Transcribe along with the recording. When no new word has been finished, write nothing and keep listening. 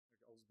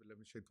بالله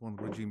من الشيطان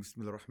الرجيم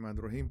بسم الله الرحمن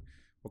الرحيم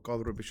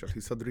وقال رب اشرح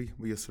لي صدري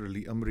ويسر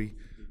لي أمري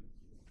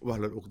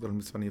واحلل عقدة من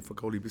لساني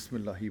يفقهوا قولي بسم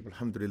الله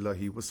والحمد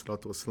لله والصلاة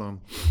والسلام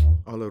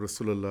على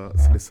رسول الله صلى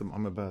الله عليه وسلم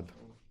أما بعد.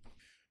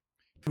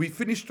 We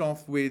finished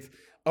off with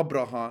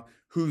Abraha,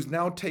 who's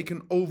now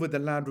taken over the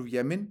land of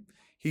Yemen.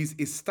 He's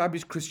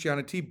established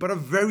Christianity, but a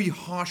very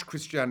harsh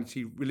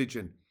Christianity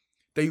religion.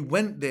 They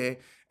went there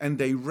and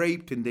they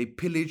raped and they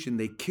pillaged and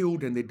they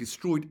killed and they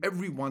destroyed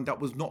everyone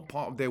that was not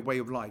part of their way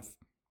of life.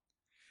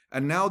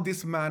 And now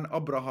this man,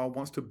 Abraha,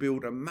 wants to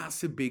build a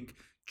massive big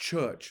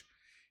church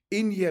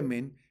in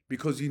Yemen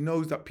because he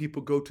knows that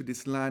people go to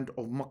this land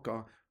of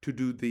Mecca to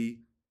do the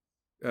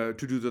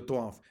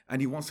tawaf,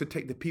 and he wants to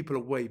take the people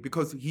away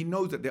because he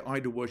knows that they're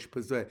idol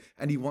worshippers there,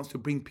 and he wants to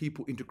bring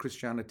people into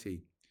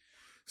Christianity.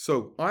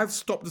 So I've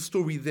stopped the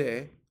story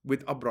there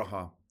with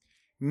Abraha.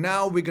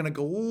 Now we're going to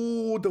go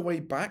all the way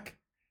back,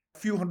 a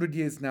few hundred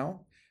years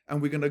now,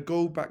 and we're going to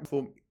go back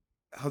from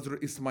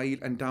Hazrat Ismail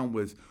and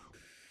downwards.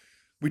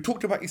 We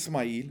talked about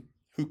Ismail,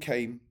 who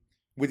came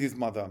with his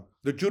mother.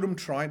 The Jurum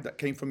tribe that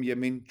came from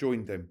Yemen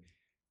joined them.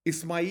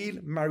 Ismail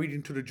married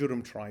into the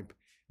Jurum tribe.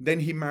 Then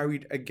he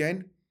married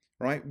again,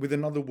 right, with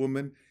another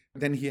woman.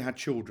 Then he had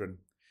children.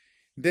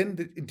 Then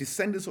the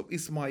descendants of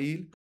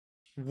Ismail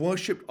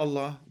worshipped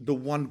Allah, the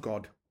one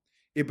God.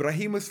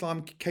 Ibrahim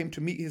Islam came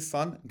to meet his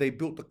son. They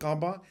built the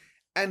Kaaba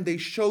and they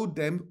showed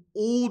them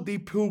all the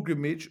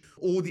pilgrimage,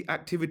 all the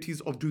activities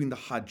of doing the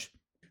Hajj,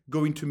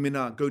 going to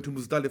Mina, going to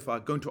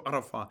Muzdalifah, going to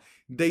Arafah.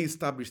 They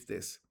established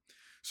this.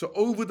 So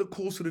over the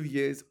course of the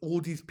years, all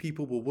these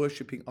people were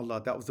worshipping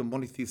Allah. That was a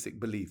monotheistic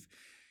belief.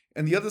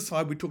 And the other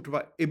side, we talked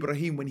about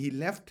Ibrahim when he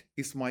left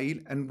Ismail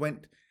and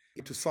went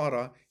to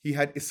Sarah, he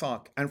had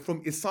Isaac. And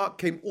from Isaac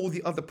came all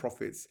the other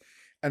prophets.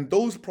 And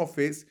those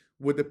prophets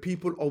were the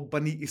people of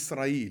Bani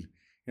Israel.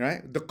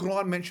 Right? The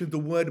Quran mentions the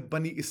word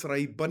Bani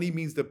Israel. Bani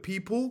means the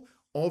people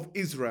of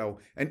Israel.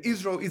 And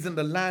Israel isn't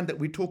the land that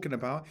we're talking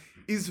about.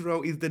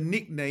 Israel is the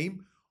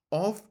nickname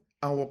of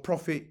our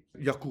prophet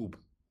Yaqub.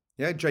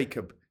 Yeah,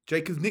 Jacob.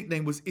 Jacob's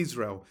nickname was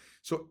Israel.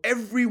 So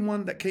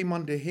everyone that came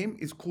under him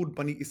is called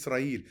Bani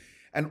Israel.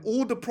 And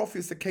all the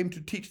prophets that came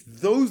to teach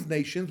those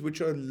nations,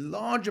 which are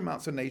large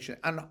amounts of nations,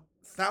 and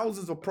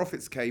thousands of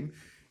prophets came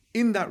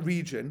in that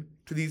region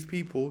to these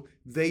people,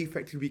 they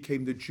effectively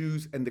became the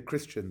Jews and the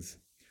Christians.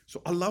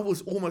 So Allah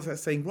was almost like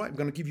saying, right, I'm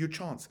going to give you a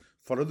chance.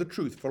 Follow the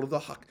truth, follow the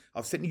haqq.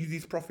 I've sent you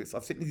these prophets,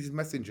 I've sent you these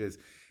messengers.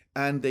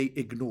 And they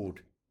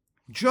ignored.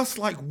 Just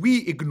like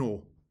we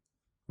ignore.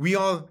 We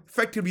are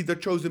effectively the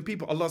chosen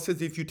people. Allah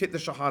says, if you take the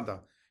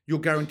Shahada, you're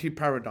guaranteed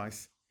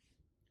paradise.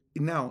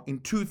 Now, in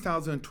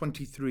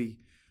 2023,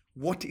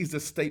 what is the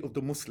state of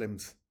the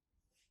Muslims?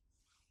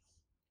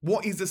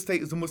 What is the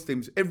state of the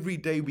Muslims? Every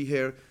day we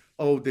hear,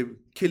 oh, they're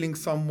killing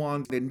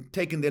someone, they're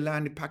taking their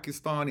land in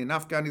Pakistan, in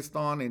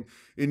Afghanistan,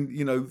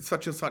 in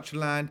such and such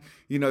land.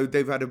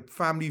 They've had a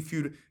family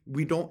feud.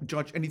 We don't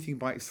judge anything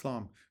by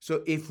Islam.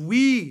 So if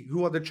we,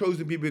 who are the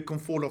chosen people, can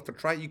fall off the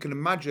track, you can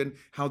imagine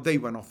how they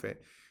went off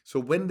it. So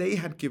when they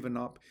had given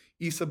up,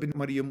 Isa bin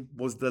Maryam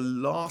was the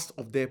last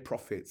of their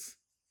prophets,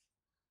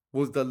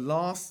 was the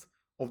last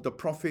of the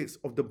prophets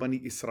of the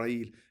Bani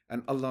Israel.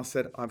 And Allah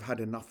said, I've had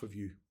enough of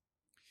you.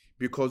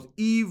 Because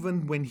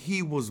even when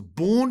he was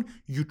born,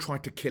 you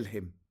tried to kill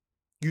him.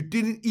 You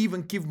didn't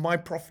even give my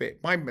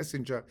prophet, my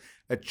messenger,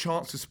 a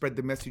chance to spread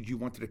the message. You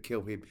wanted to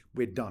kill him.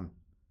 We're done.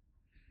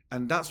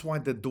 And that's why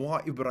the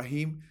dua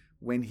Ibrahim,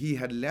 when he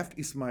had left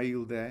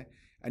Ismail there,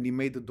 and he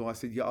made the dua,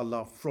 said, Ya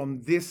Allah,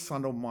 from this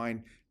son of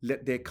mine,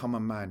 let there come a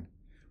man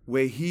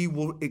where he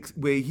will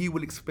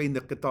explain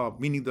the kitab,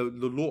 meaning the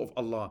law of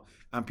Allah,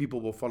 and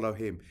people will follow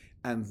him.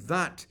 And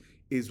that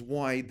is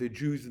why the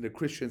Jews and the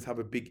Christians have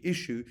a big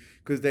issue,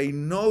 because they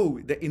know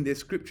that in their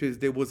scriptures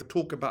there was a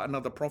talk about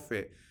another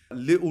prophet.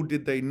 Little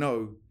did they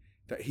know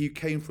that he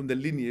came from the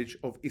lineage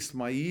of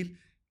Ismail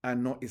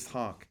and not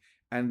Ishaq.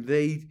 And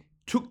they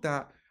took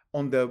that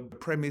on the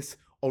premise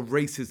of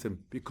racism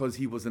because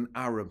he was an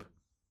Arab.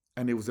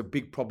 And it was a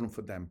big problem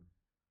for them.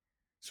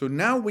 So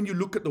now when you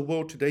look at the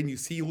world today and you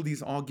see all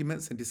these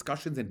arguments and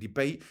discussions and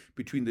debate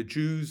between the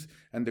Jews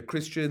and the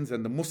Christians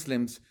and the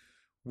Muslims,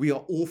 we are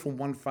all from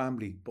one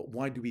family. But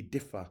why do we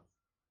differ?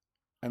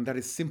 And that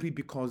is simply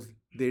because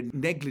their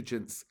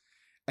negligence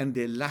and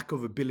their lack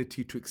of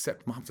ability to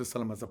accept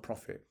Muhammad as a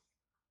prophet.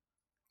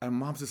 And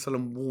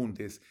Muhammad warned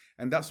this.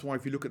 And that's why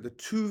if you look at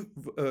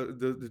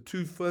the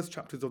two first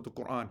chapters of the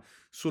Quran,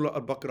 Surah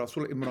Al-Baqarah,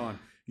 Surah Imran,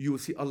 you will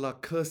see Allah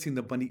cursing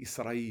the Bani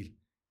Israel.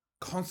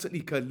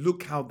 Constantly,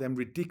 look how them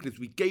ridiculous.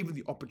 We gave them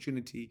the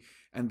opportunity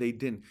and they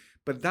didn't.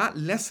 But that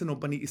lesson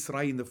of Bani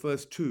Israel in the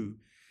first two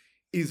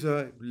is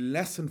a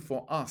lesson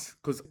for us,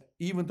 because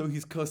even though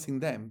he's cursing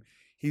them,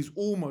 he's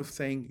almost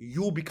saying,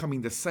 you're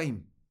becoming the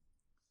same.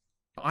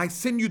 I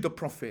sent you the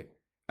prophet,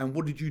 and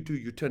what did you do?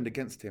 You turned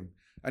against him.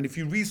 And if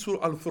you read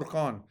Surah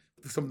Al-Furqan,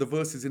 some of the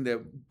verses in there,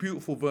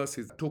 beautiful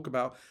verses, talk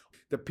about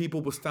the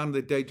people will stand on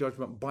the day of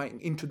judgment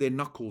biting into their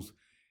knuckles.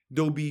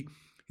 They'll be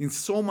in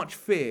so much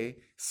fear,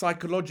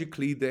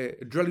 psychologically, their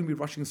adrenaline will be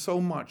rushing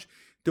so much,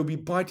 they'll be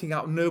biting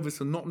out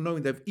nervous and not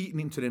knowing they've eaten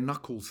into their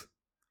knuckles.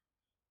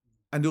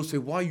 And they'll say,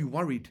 why are you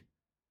worried?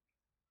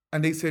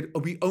 And they said, oh,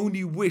 we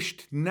only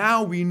wished,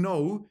 now we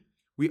know,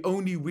 we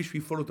only wish we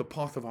followed the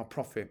path of our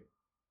Prophet.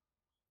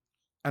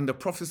 And the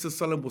Prophet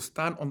ﷺ will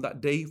stand on that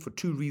day for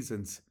two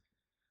reasons.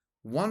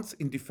 Once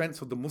in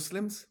defense of the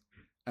Muslims,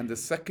 and the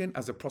second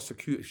as a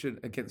prosecution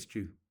against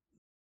you.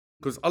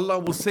 Because Allah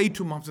will say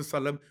to Muhammad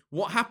ﷺ,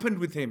 what happened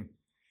with him?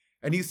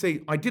 And he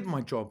say, I did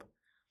my job.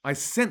 I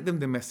sent them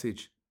the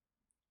message,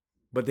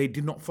 but they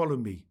did not follow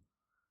me.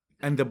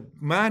 And the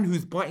man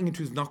who's biting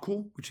into his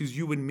knuckle, which is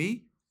you and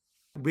me,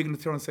 we're going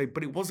to turn and say,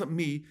 but it wasn't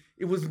me.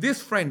 It was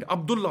this friend,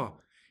 Abdullah.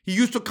 He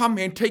used to come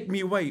here and take me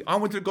away. I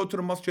wanted to go to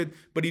the masjid,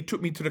 but he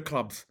took me to the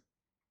clubs.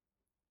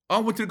 I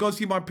wanted to go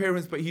see my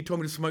parents, but he told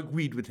me to smoke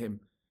weed with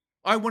him.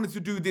 I wanted to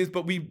do this,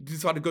 but we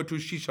decided to go to a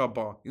shisha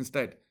bar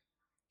instead.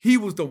 He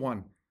was the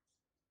one.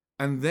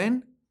 And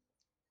then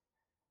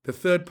the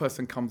third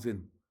person comes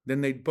in.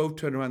 Then they both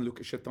turn around and look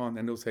at Shaitan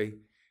and they'll say,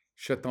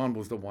 Shaitan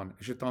was the one.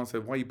 And Shaitan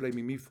said, why are you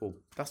blaming me for?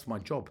 That's my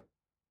job.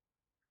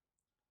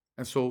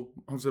 And so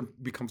Hamza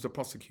becomes the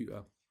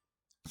prosecutor.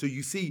 So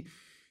you see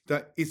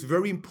that it's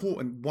very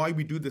important why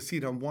we do the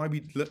Seerah and why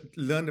we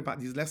learn about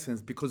these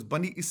lessons, because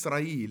Bani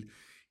Israel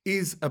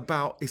is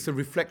about, it's a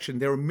reflection,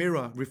 they're a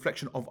mirror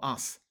reflection of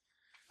us.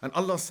 And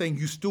Allah is saying,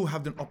 you still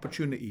have an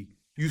opportunity.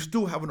 You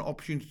still have an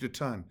opportunity to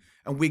turn.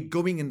 And we're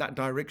going in that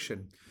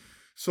direction.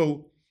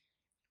 So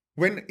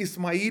when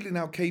Ismail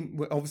now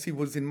came, obviously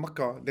was in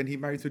Mecca, then he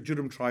married the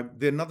Jurham tribe.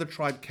 Then another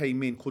tribe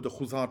came in called the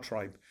Khuza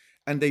tribe.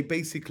 And they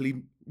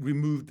basically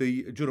removed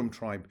the Jurham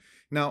tribe.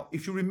 Now,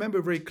 if you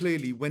remember very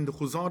clearly, when the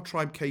Khuza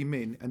tribe came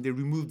in and they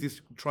removed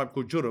this tribe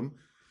called Jurham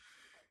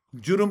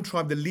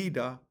tribe, the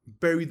leader,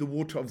 buried the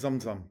water of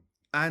Zamzam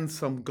and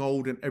some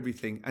gold and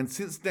everything. And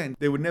since then,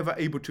 they were never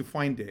able to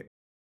find it.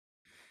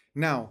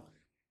 Now,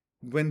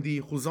 when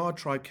the Khuza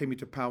tribe came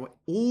into power,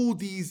 all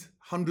these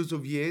hundreds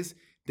of years,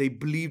 they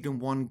believed in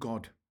one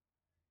God.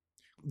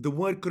 The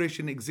word Quresh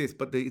didn't exist,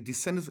 but the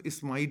descendants of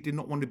Ismail did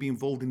not want to be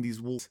involved in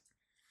these wars.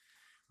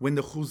 When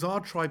the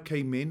Khuza tribe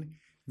came in,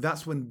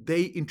 that's when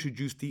they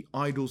introduced the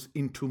idols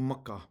into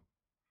Mecca.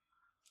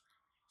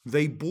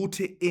 They brought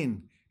it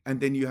in,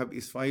 and then you have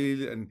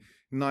Ismail and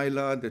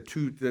Naila,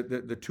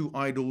 the two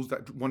idols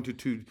that wanted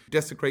to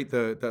desecrate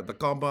the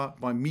Kaaba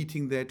by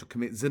meeting there to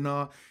commit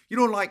zina. You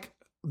know, like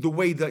the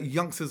way that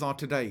youngsters are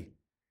today.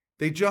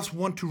 They just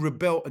want to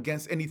rebel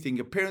against anything.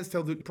 Your parents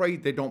tell them to pray,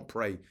 they don't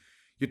pray.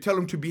 You tell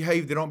them to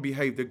behave, they don't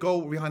behave. They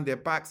go behind their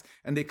backs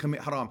and they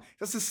commit haram.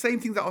 That's the same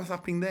thing that was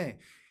happening there.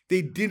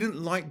 They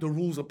didn't like the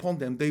rules upon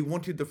them. They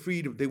wanted the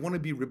freedom. They wanted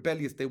to be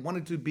rebellious. They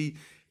wanted to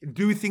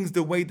do things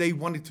the way they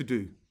wanted to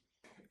do.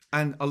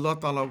 And Allah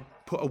Ta'ala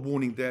put a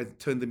warning there,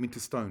 turned them into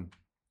stone.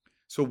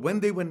 So when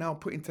they were now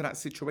put into that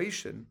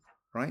situation,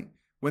 right?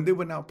 When they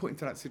were now put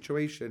into that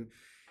situation,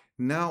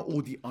 now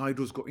all the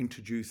idols got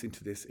introduced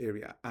into this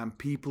area and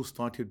people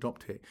started to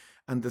adopt it.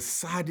 And the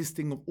saddest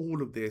thing of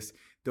all of this,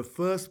 the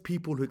first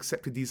people who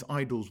accepted these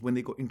idols when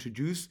they got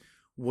introduced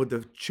were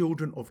the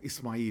children of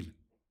Ismail.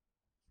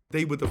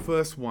 They were the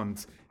first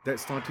ones that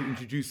started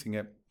introducing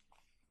it.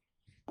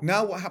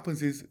 Now what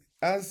happens is,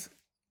 as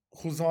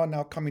Khuza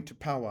now come into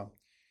power,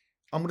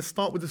 I'm going to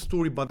start with a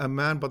story by a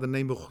man by the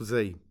name of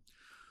Khuza.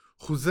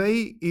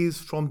 Khuza is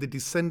from the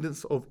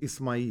descendants of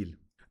Ismail.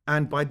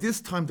 And by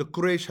this time, the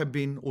Quresh have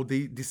been, or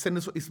the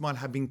descendants of Ismail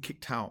have been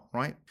kicked out,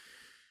 right?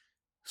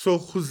 So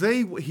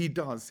Khuza, what he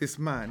does, this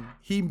man,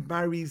 he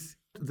marries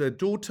the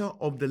daughter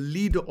of the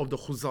leader of the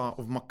Khuza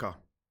of Mecca.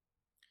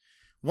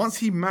 Once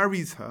he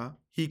marries her,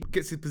 he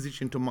gets his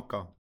position to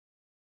Mecca.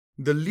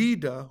 The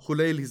leader,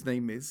 Hulayl his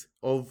name is,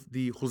 of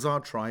the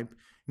Khuza tribe,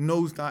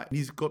 knows that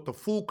he's got the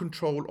full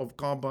control of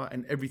Kaaba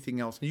and everything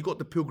else. And you've got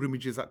the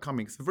pilgrimages that are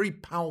coming. It's a very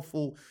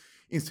powerful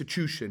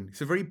institution.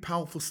 It's a very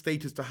powerful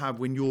status to have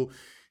when you're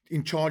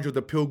in charge of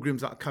the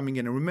pilgrims that are coming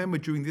in. And remember,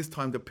 during this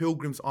time, the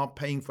pilgrims are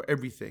paying for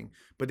everything,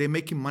 but they're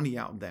making money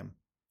out of them,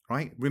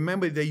 right?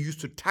 Remember, they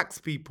used to tax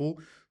people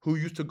who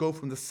used to go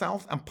from the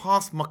south and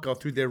past Mecca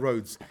through their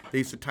roads. They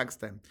used to tax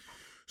them.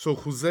 So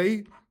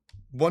Khuza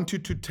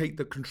wanted to take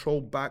the control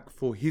back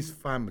for his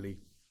family.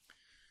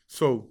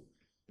 So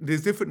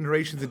there's different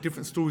narrations and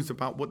different stories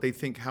about what they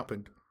think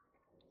happened.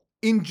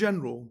 In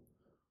general,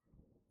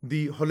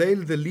 the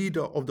Hulayl, the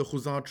leader of the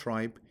Khuza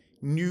tribe,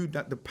 knew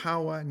that the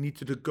power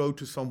needed to go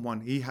to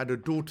someone. He had a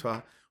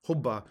daughter,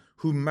 Hubba,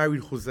 who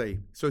married Khuza.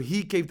 So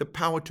he gave the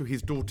power to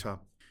his daughter.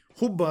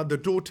 Hubba, the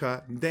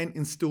daughter, then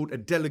instilled a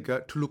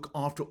delegate to look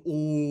after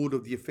all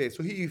of the affairs.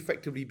 So he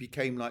effectively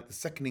became like the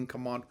second in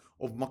command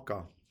of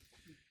Mecca.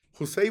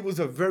 Khuza was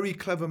a very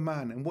clever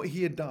man. And what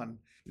he had done,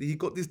 he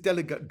got this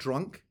delegate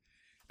drunk,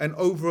 and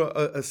over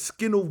a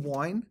skin of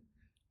wine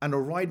and a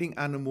riding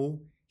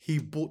animal, he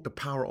bought the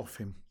power off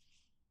him.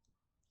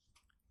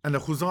 And the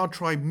Khuza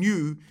tribe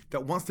knew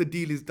that once the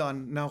deal is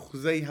done, now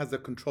Khuza has the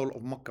control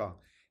of Mecca.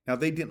 Now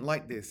they didn't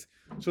like this.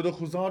 So the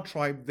Khuza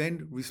tribe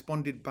then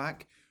responded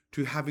back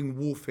to having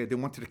warfare. They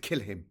wanted to kill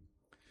him.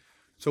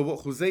 So what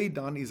Khuza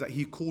done is that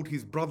he called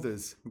his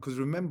brothers, because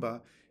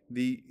remember,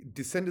 the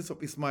descendants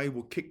of Ismail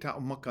were kicked out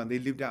of Mecca and they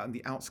lived out in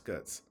the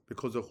outskirts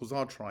because the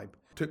Khuza tribe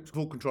took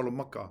full control of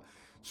Mecca.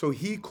 So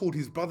he called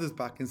his brothers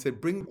back and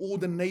said, bring all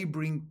the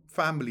neighboring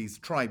families,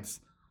 tribes,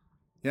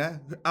 yeah,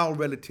 our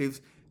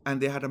relatives. And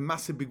they had a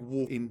massive big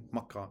war in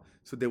Mecca.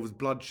 So there was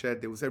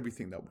bloodshed, there was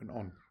everything that went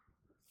on.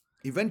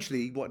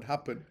 Eventually, what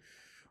happened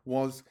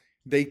was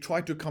they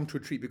tried to come to a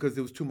treaty because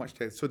there was too much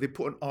there. So they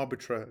put an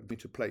arbiter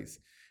into place.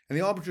 And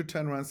the arbiter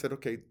turned around and said,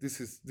 okay, this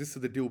is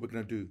the deal we're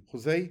going to do.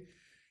 Jose,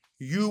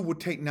 you would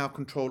take now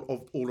control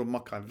of all of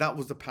Mecca. That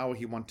was the power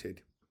he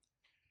wanted.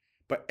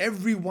 But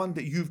everyone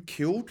that you've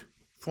killed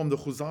from the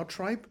Khuza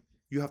tribe,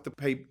 you have to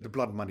pay the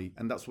blood money.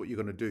 And that's what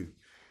you're going to do.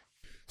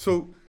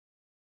 So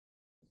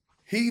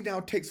he now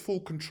takes full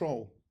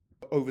control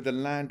over the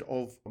land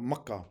of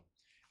Mecca.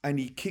 And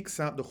he kicks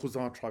out the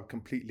Khuza tribe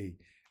completely.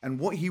 And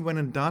what he went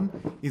and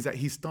done is that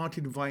he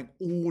started inviting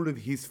all of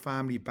his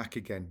family back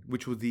again,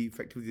 which was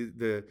effectively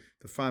the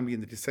family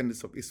and the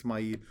descendants of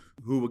Ismail,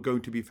 who were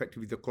going to be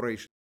effectively the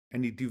Quresh.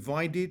 And he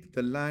divided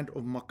the land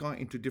of Makkah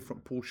into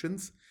different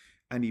portions,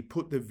 and he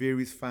put the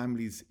various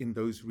families in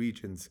those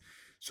regions.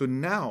 So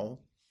now,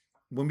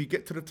 when we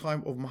get to the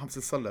time of Muhammad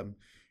sallallahu alaihi wasallam,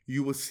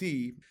 you will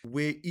see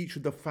where each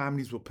of the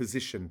families were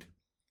positioned,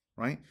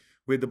 right?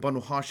 Where the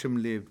Banu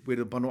Hashim lived, where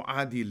the Banu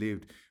Adi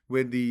lived,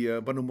 where the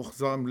Banu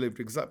Mukhzam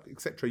lived,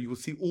 etc. You will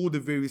see all the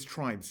various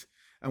tribes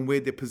and where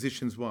their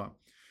positions were.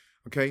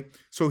 Okay,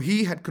 so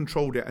he had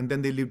controlled it, and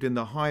then they lived in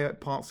the higher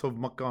parts of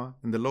Makkah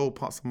and the lower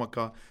parts of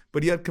Makkah,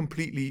 but he had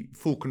completely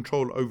full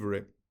control over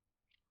it.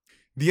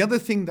 The other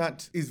thing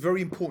that is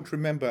very important to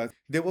remember,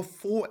 there were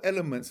 4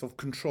 elements of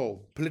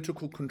control,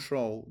 political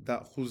control,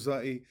 that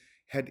Khuzai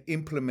had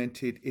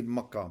implemented in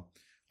Makkah,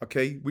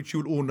 okay, which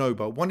you will all know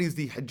about. One is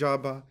the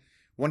Hijaba,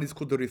 one is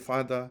called the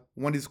Rifada,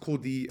 one is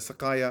called the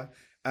Sakaya,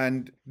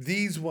 and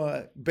these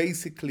were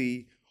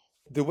basically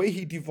the way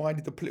he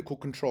divided the political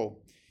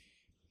control.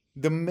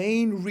 The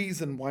main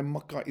reason why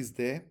Makkah is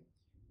there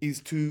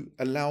is to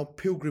allow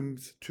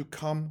pilgrims to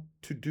come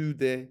to do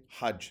their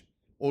Hajj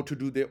or to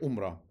do their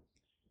Umrah,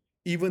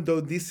 even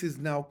though this is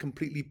now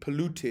completely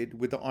polluted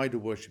with the idol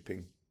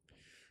worshipping.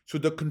 So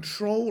the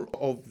control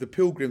of the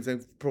pilgrims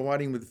and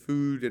providing with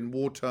food and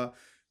water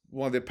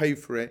while they pay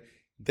for it,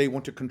 they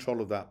wanted control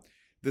of that.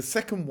 The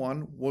second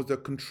one was the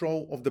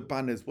control of the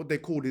banners, what they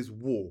called is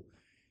war,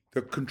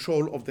 the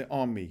control of the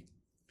army.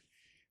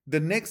 The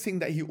next thing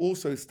that he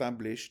also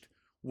established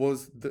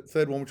was the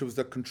third one, which was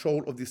the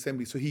control of the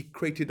assembly. So he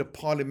created a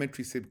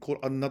parliamentary system called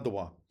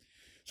An-Nadwa.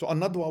 So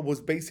An-Nadwa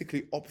was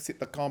basically opposite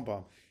the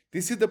Kaaba.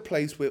 This is the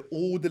place where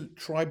all the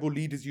tribal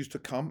leaders used to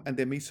come and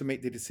they used to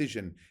make their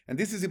decision. And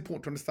this is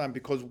important to understand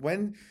because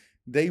when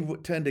they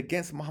turned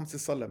against Muhammad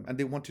sallallahu alaihi wasallam and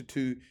they wanted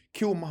to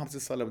kill Muhammad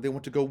sallallahu alaihi wasallam, they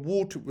wanted to go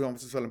war to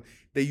Muhammad sallallahu alaihi wasallam,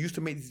 they used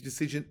to make this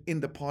decision in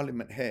the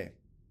parliament here.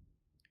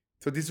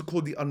 So this is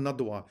called the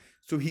An-Nadwa.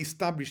 So he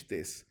established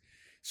this.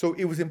 So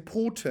it was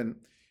important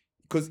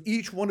because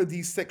each one of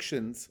these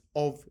sections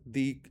of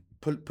the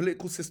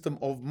political system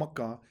of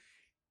Makkah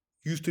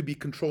used to be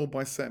controlled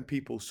by certain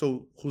people.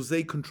 So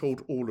Jose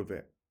controlled all of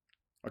it.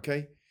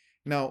 Okay?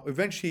 Now,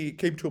 eventually it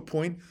came to a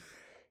point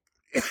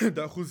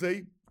that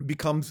Jose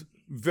becomes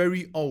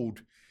very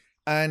old.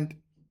 And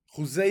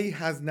Jose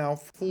has now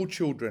 4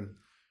 children.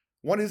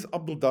 One is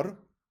Abdul Dar,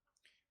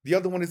 the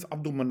other one is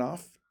Abdul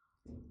Manaf,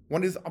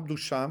 one is Abdul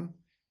Sham,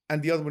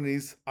 and the other one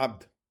is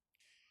Abd.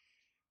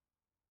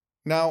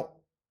 Now,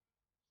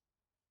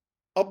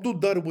 Abdul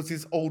Dar was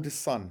his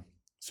oldest son.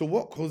 So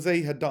what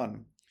Jose had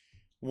done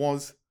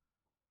was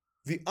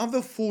the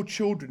other 4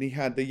 children he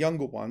had, the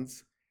younger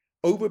ones,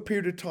 over a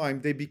period of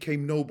time, they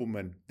became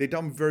noblemen. They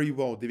done very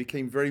well. They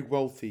became very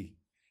wealthy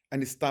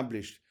and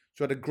established.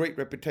 So had a great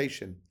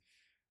reputation.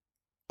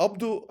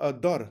 Abdul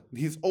Dar,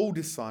 his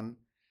oldest son,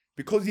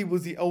 because he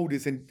was the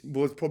oldest and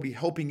was probably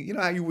helping, you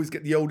know how you always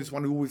get the oldest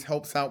one who always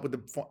helps out with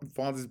the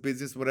father's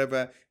business,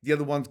 whatever. The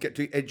other ones get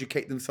to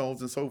educate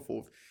themselves and so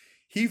forth.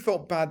 He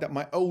felt bad that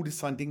my oldest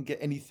son didn't get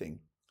anything.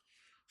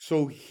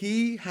 So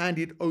he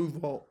handed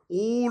over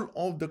all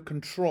of the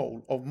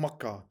control of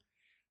Makkah,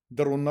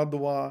 the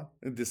Ronadwa,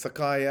 the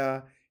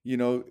Sakaya, the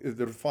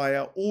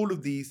Rifaya, all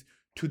of these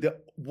to the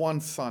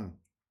one son.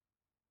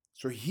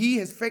 So he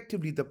has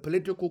effectively the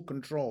political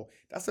control.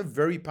 That's a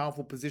very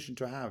powerful position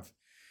to have.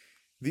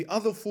 The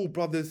other 4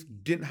 brothers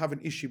didn't have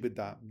an issue with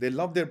that. They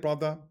loved their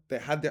brother. They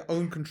had their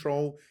own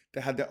control.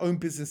 They had their own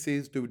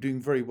businesses. They were doing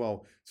very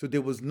well. So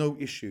there was no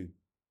issue.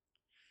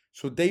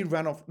 So they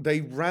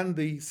ran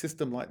the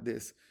system like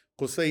this.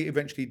 Qusay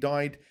eventually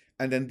died,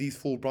 and then these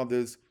 4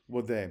 brothers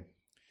were there.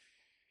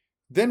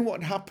 Then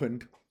what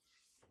happened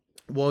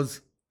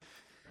was,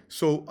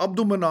 so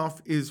Abdul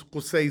Manaf is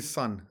Qusay's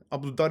son.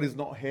 Abdul Dar is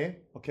not here,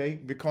 okay,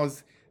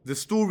 because the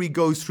story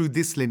goes through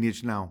this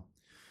lineage now.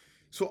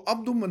 So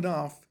Abdul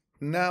Manaf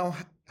now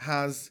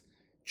has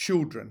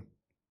children.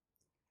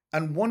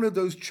 And one of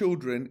those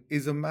children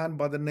is a man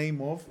by the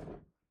name of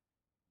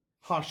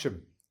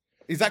Hashim.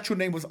 His actual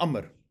name was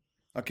Amr.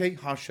 Okay,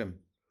 Hashim.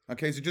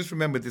 Okay, so just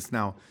remember this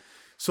now.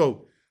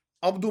 So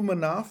Abdul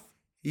Manaf,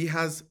 he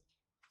has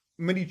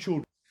many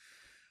children.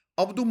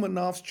 Abdul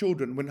Manaf's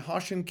children, when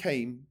Hashim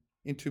came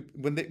into,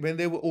 when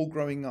they were all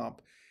growing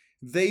up,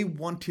 they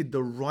wanted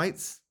the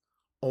rights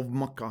of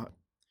Makkah.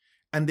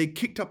 And they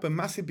kicked up a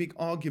massive big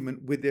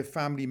argument with their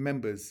family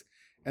members.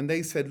 And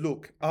they said,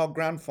 look, our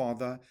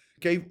grandfather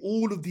gave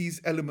all of these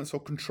elements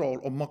of control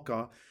of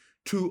Mecca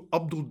to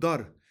Abdul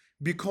Dar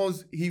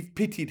because he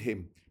pitied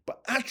him.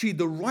 But actually,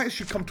 the rights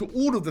should come to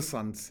all of the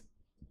sons.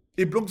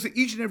 It belongs to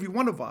each and every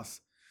one of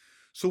us.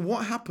 So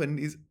what happened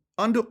is,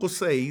 under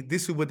Qusay,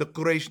 this is where the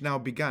Quresh now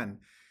began.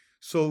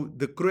 So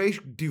the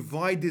Quresh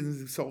divided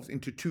themselves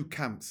into two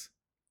camps.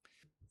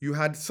 You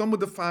had some of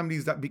the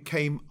families that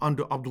became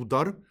under Abdul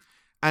Dar,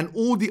 and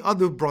all the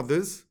other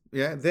brothers,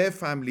 their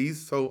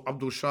families, so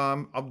Abdul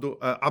Sham,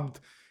 Abd,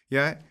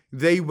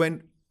 they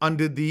went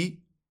under the,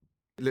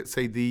 let's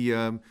say,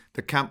 the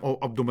camp of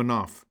Abdul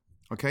Manaf.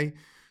 Okay,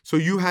 so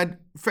you had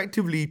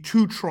effectively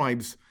two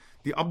tribes,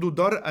 the Abdul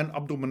Dar and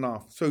Abdul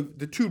Manaf. So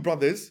the two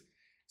brothers,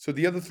 so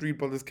the other three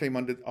brothers came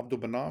under Abdul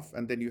Manaf,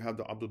 and then you have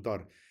the Abdul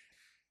Dar.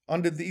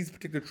 Under these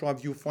particular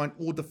tribes, you'll find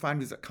all the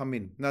families that come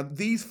in. Now,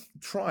 these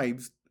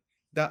tribes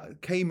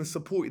that came and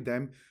supported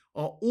them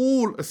are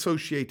all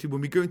associated,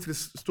 when we go into the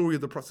story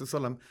of the Prophet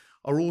ﷺ,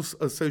 are all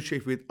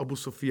associated with Abu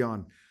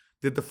Sufyan.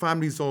 They're the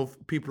families of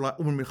people like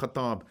Umar bin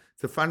Khattab,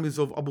 the families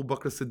of Abu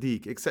Bakr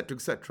Siddiq, etc.,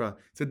 etc.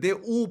 So they're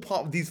all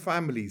part of these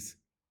families.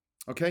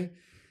 Okay?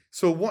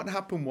 So what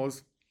happened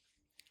was,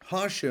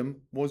 Hashim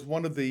was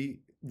one of the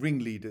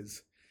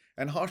ringleaders.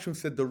 And Hashim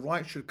said, the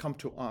right should come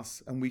to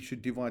us and we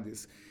should divide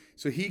this.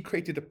 So he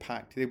created a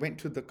pact. They went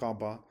to the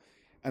Kaaba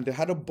and they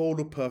had a bowl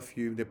of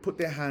perfume. They put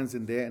their hands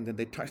in there and then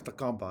they touched the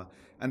Kaaba.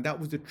 And that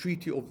was the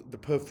treaty of the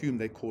perfume,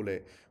 they call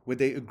it, where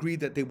they agreed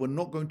that they were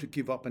not going to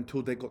give up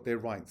until they got their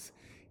rights.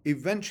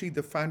 Eventually,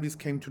 the families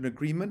came to an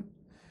agreement,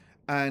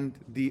 and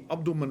the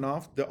Abdul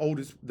Manaf, the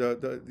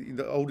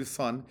oldest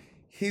son,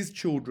 his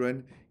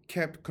children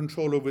kept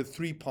control over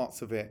 3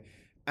 parts of it.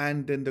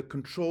 And then the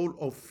control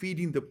of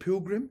feeding the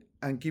pilgrim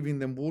and giving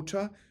them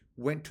water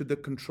went to the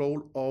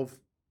control of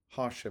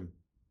Hashim.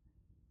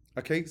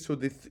 Okay, so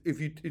if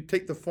you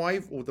take the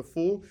 5 or the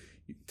 4,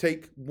 you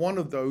take one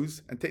of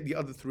those and take the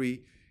other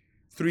 3.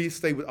 3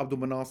 stay with Abdul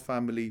Manaf's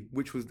family,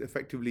 which was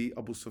effectively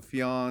Abu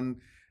Sufyan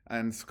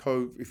and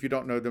Skov. If you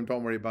don't know them,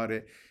 don't worry about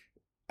it.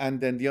 And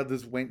then the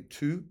others went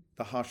to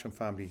the Hashim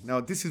family.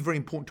 Now, this is very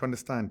important to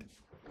understand.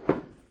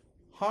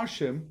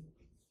 Hashim,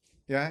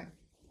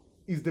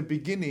 is the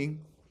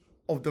beginning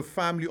of the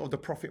family of the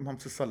Prophet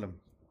Muhammad ﷺ.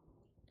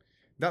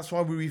 That's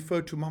why we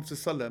refer to Muhammad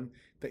ﷺ,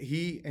 that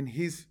he and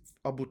his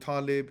Abu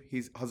Talib,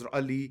 his Hazrat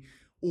Ali,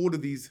 all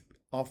of these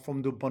are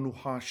from the Banu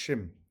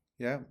Hashim.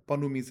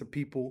 Banu means the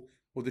people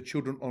or the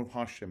children of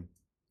Hashim.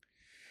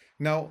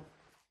 Now,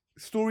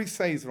 story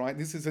says, right,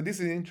 this is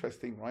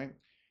interesting, right?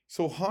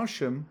 So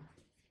Hashim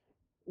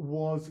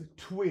was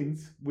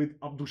twins with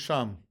Abdul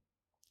Sham.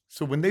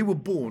 So when they were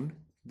born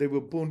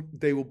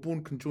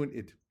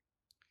conjoined.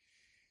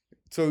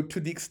 So to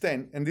the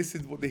extent, and this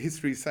is what the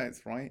history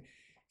says, right?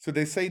 So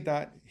they say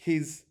that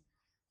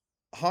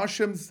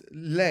Hashim's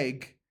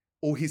leg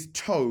or his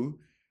toe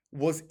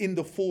was in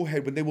the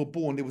forehead when they were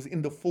born. It was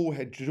in the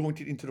forehead,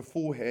 jointed into the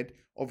forehead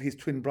of his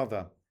twin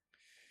brother.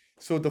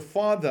 So the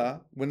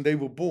father, when they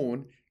were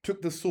born,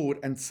 took the sword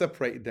and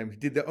separated them. He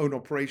did their own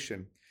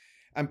operation.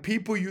 And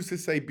people used to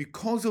say,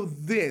 because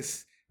of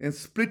this and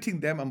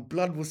splitting them and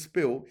blood was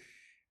spilled,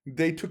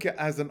 they took it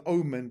as an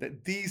omen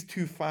that these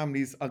two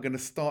families are going to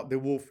start their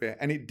warfare.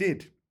 And it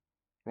did,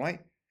 right?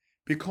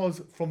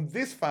 Because from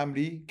this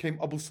family came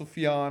Abu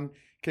Sufyan,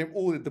 came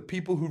all the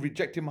people who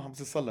rejected Muhammad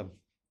ﷺ,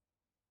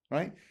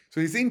 right? So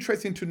it's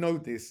interesting to know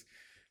this.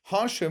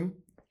 Hashim,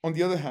 on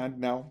the other hand,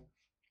 now,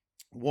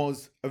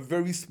 was a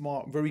very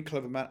smart, very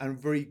clever man and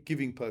very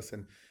giving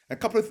person. A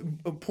couple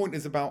of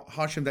pointers about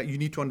Hashim that you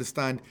need to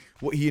understand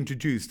what he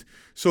introduced.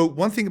 So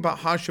one thing about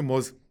Hashim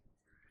was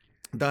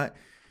that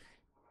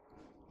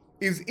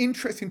it was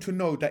interesting to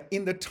know that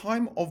in the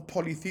time of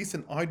polytheists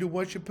and idol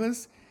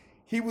worshippers,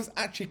 he was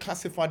actually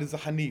classified as a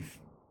Hanif.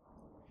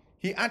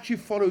 He actually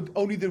followed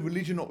only the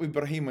religion of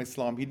Ibrahim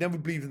Islam. He never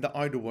believed in the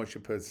idol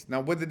worshippers. Now,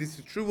 whether this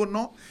is true or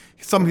not,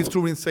 some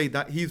historians say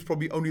that he's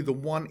probably only the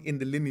one in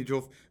the lineage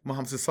of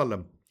Muhammad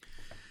ﷺ.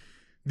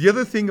 The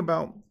other thing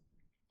about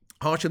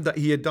Hashim that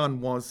he had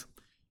done was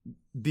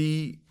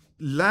the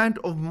land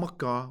of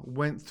Mecca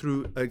went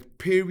through a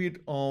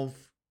period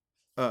of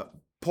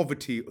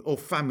poverty or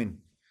famine.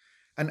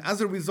 And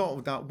as a result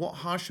of that, what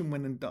Hashim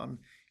went and done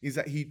is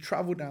that he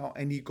traveled out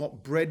and he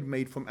got bread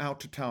made from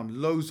out of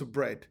town, loaves of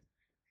bread.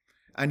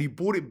 And he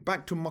brought it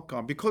back to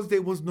Mecca because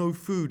there was no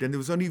food and there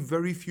was only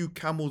very few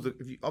camels.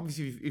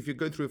 If you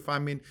go through a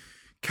famine,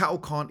 cattle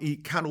can't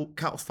eat,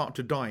 cattle start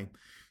to die.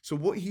 So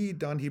what he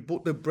done, he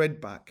brought the bread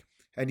back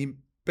and he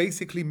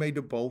basically made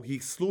a bowl. He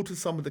slaughtered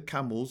some of the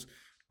camels,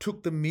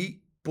 took the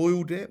meat,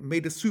 boiled it,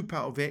 made a soup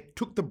out of it,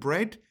 took the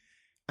bread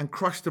and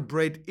crushed the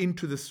bread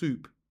into the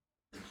soup.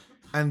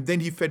 And then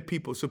he fed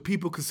people. So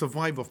people could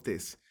survive off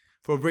this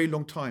for a very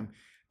long time.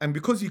 And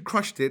because he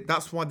crushed it,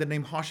 that's why the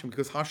name Hashim,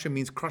 because Hashim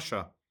means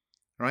crusher.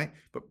 Right?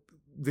 But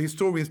the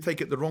historians take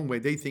it the wrong way.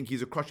 They think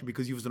he's a crusher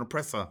because he was an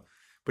oppressor.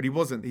 But he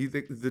wasn't.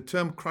 The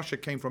term crusher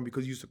came from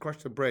because he used to crush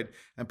the bread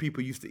and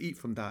people used to eat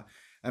from that.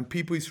 And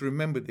people used to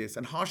remember this.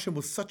 And Hashim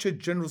was such a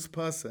generous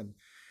person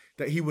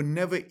that he would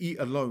never eat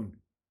alone.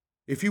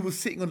 If he was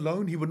sitting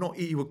alone, he would not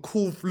eat. He would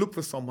look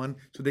for someone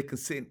so they can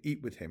sit and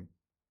eat with him.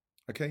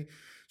 Okay?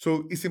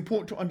 So it's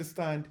important to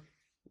understand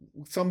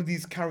some of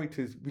these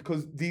characters,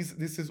 because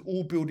this is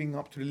all building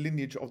up to the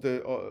lineage of the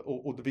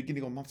or the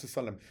beginning of Muhammad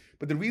Sallam.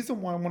 But the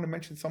reason why I want to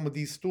mention some of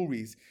these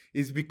stories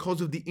is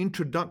because of the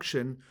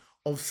introduction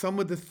of some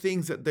of the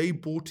things that they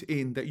brought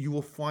in that you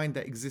will find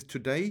that exist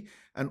today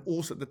and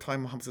also at the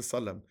time of Muhammad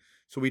Sallam.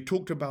 So we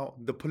talked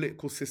about the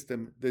political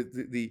system,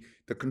 the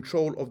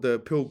control of the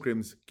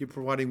pilgrims,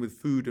 providing with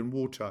food and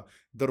water,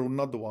 Darul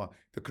Nadwa,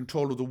 the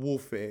control of the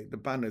warfare, the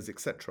banners,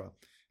 etc.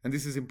 And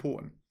this is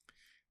important.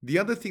 The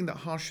other thing that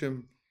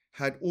Hashim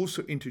had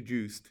also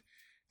introduced,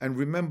 and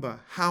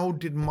remember, how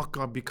did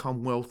Mecca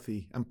become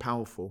wealthy and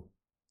powerful?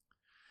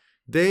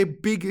 Their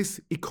biggest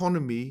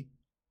economy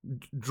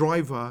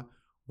driver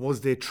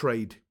was their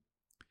trade.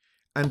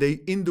 And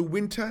in the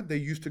winter, they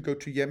used to go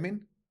to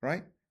Yemen,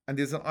 right? And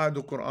there's an ayah of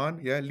the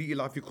Quran,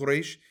 Li-ila fi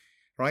Quresh,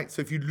 right?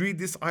 So if you read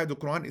this ayah of the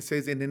Quran, it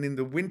says, and then in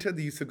the winter,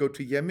 they used to go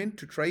to Yemen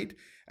to trade,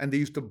 and they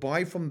used to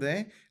buy from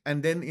there.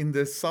 And then in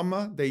the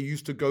summer, they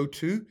used to go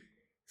to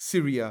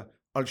Syria,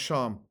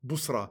 Al-Sham,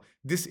 Busra,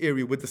 this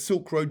area where the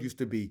Silk Road used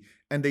to be.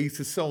 And they used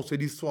to sell, so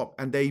they swap,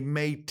 and they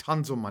made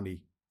tons of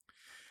money.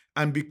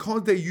 And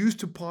because they used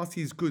to pass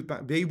these goods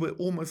back, they were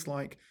almost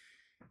like,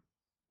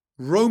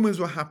 Romans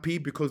were happy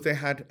because they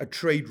had a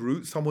trade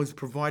route. Someone was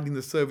providing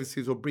the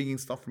services or bringing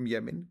stuff from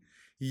Yemen.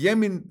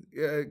 Yemen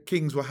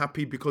kings were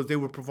happy because they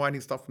were providing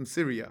stuff from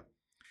Syria.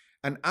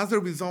 And as a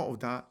result of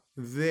that,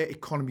 their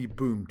economy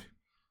boomed.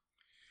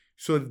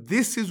 So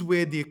this is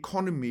where the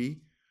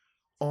economy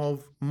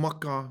of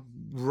Mecca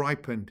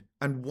ripened.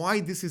 And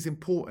why this is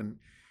important,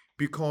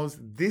 because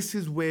this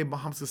is where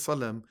Muhammad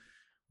Sallam,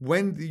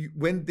 when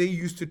they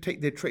used to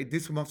take their trade,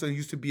 this Muhammad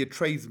used to be a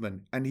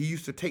tradesman, and he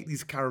used to take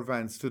these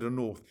caravans to the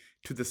north,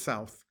 to the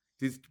south,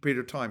 this period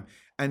of time.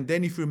 And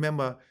then if you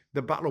remember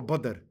the Battle of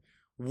Badr,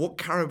 what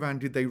caravan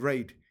did they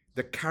raid?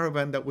 The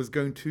caravan that was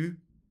going to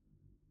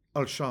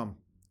Al-Sham,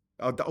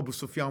 that Abu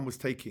Sufyan was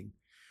taking.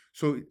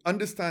 So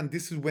understand,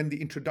 this is when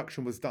the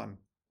introduction was done,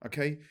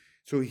 okay?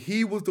 So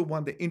he was the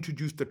one that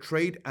introduced the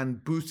trade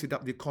and boosted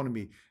up the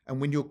economy.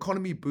 And when your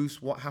economy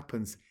boosts, what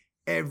happens?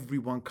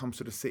 Everyone comes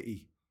to the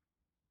city.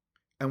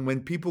 And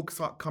when people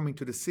start coming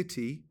to the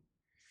city,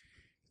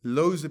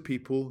 loads of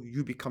people,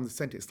 you become the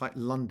center. It's like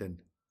London.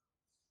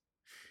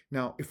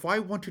 Now, if I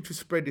wanted to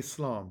spread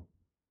Islam,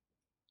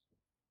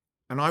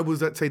 and I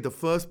was, let's say, the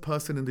first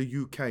person in the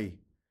UK,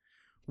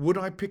 would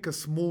I pick a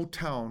small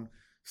town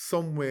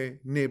somewhere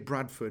near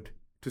Bradford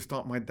to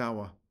start my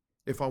dawah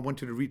if I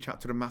wanted to reach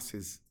out to the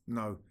masses?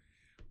 No.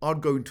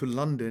 I'd go into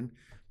London,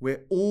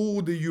 where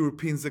all the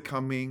Europeans are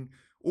coming,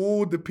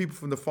 all the people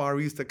from the Far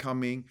East are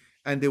coming,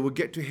 and they will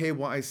get to hear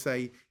what I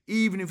say,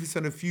 even if it's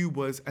in a few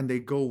words, and they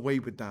go away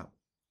with that.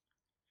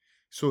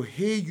 So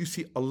here you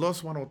see Allah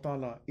subhanahu wa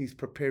ta'ala is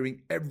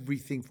preparing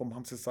everything for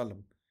Muhammad sallallahu alaihi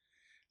wasallam.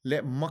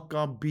 Let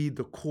Mecca be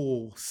the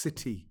core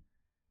city.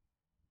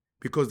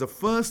 Because the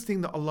first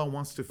thing that Allah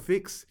wants to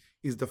fix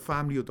is the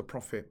family of the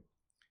Prophet,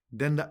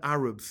 then the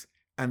Arabs,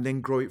 and then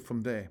grow it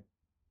from there.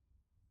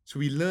 So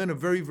we learn a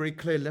very, very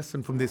clear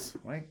lesson from this,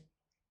 right?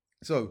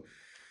 So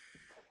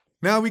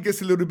now it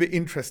gets a little bit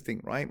interesting,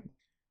 right?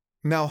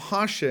 Now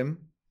Hashim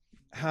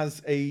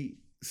has a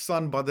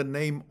son by the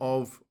name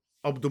of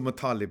Abdul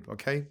Muttalib,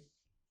 okay?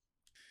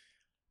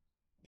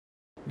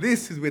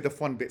 This is where the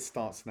fun bit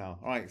starts now,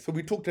 all right? So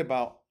we talked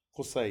about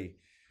Qusay,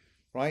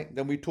 right?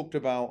 Then we talked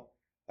about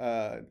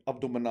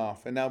Abdul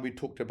Manaf, and now we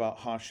talked about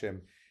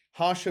Hashim.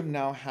 Hashim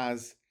now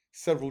has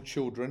several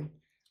children,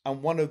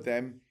 and one of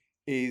them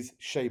is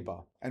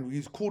Shayba. And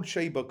he's called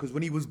Shayba because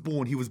when he was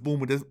born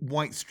with a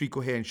white streak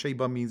of hair, and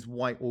Shayba means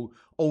white or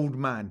old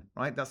man,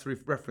 right? That's the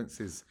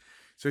references.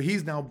 So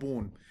he's now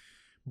born.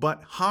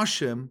 But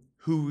Hashim,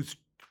 whose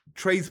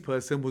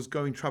tradesperson was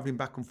traveling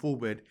back and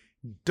forward,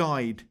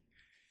 died.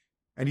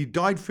 And he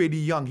died fairly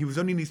young. He was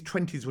only in his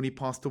 20s when he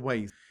passed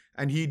away.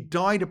 And he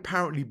died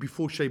apparently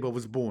before Shayba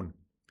was born.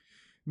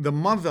 The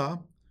mother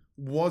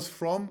was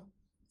from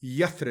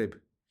Yathrib.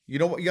 You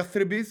know what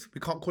Yathrib is?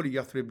 We can't call it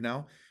Yathrib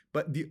now,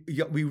 but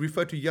we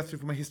refer to Yathrib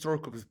from a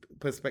historical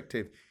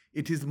perspective.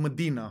 It is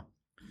Medina.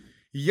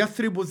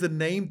 Yathrib was the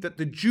name that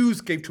the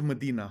Jews gave to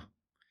Medina.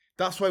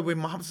 That's why when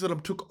Muhammad sallallahu alaihi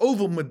wasallam took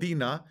over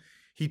Medina,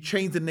 he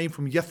changed the name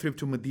from Yathrib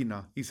to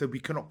Medina. He said, we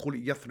cannot call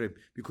it Yathrib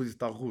because it's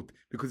Taghut,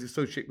 because it's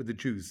associated with the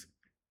Jews.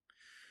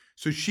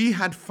 So she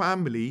had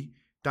family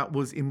that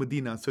was in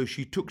Medina. So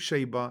she took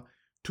Shayba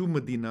to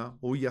Medina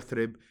or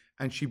Yathrib,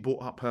 and she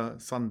brought up her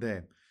son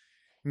there.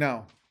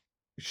 Now,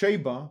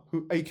 Shayba,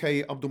 who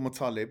aka Abdul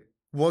Muttalib,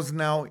 was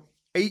now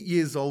 8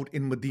 years old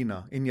in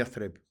Medina, in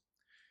Yathrib.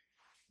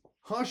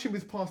 Hashim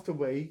has passed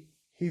away.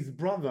 His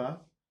brother,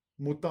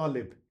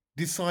 Muttalib,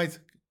 decides,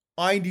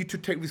 I need to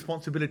take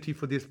responsibility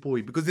for this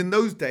boy. Because in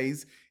those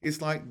days,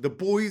 it's like the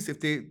boys, if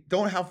they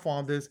don't have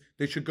fathers,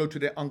 they should go to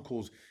their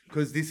uncles.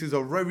 Because this is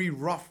a very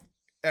rough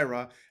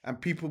era, and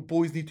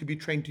boys need to be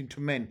trained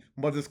into men.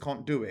 Mothers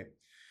can't do it.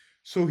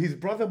 So his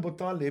brother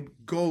Muttalib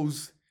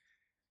goes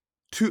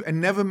to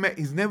and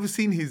he's never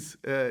seen his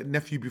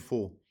nephew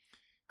before.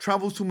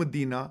 Travels to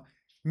Medina,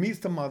 meets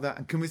the mother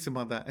and convinces the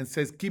mother and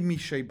says, "Give me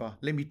Shayba,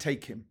 let me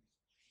take him."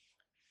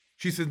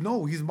 She says,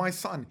 "No, he's my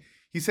son."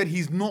 He said,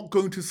 "He's not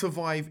going to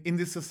survive in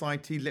this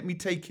society. Let me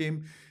take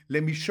him.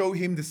 Let me show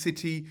him the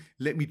city.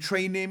 Let me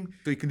train him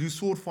so he can do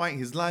sword fighting,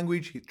 his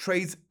language, his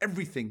trades,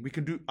 everything.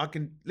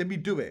 Let me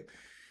do it."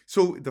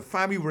 So the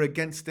family were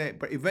against it,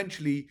 but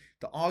eventually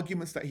the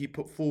arguments that he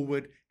put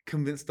forward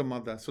convinced the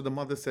mother. So the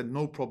mother said,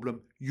 "No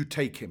problem, you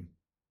take him."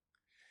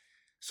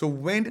 So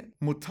when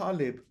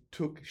Muttalib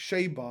took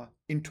Shayba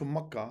into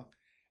Mecca,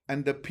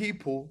 and the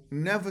people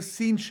never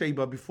seen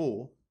Shayba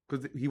before,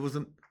 because he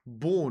wasn't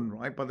born,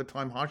 right, by the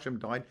time Hashim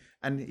died,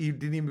 and he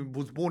didn't even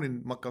was born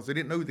in Mecca, so they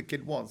didn't know who the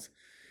kid was.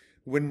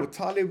 When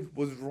Muttalib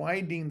was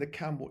riding the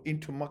camel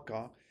into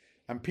Mecca,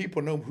 and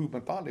people know who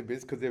Muttalib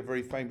is because they're a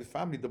very famous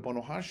family, the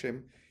Banu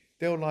Hashim,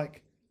 they were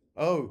like,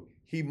 "Oh,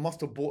 he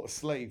must have bought a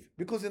slave."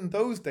 Because in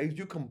those days,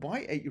 you can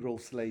buy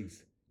 8-year-old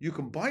slaves. You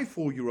can buy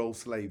 4-year-old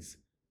slaves.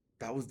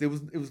 It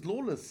was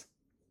lawless.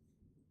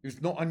 It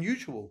was not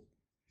unusual.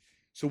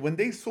 So when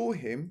they saw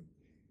him,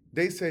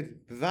 they said,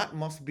 "That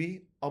must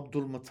be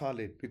Abdul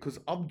Muttalib," because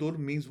Abdul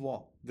means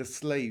what? The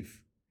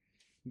slave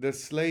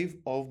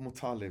of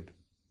Muttalib.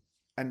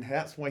 And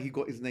that's why he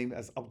got his name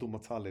as Abdul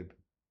Muttalib.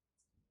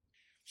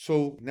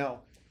 So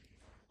now,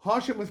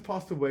 Hashim has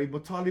passed away.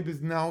 Muttalib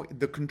is now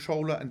the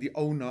controller and the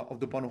owner of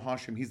the Banu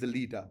Hashim. He's the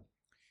leader.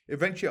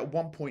 Eventually, at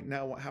one point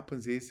now, what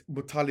happens is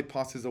Muttalib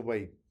passes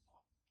away.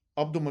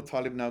 Abdul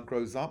Muttalib now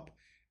grows up,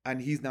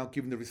 and he's now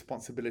given the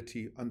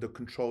responsibility and the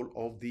control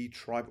of the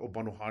tribe of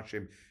Banu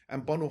Hashim.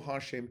 And Banu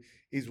Hashim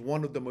is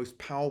one of the most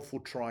powerful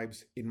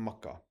tribes in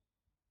Mecca.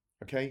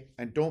 Okay?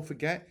 And don't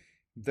forget,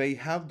 they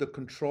have the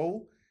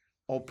control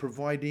of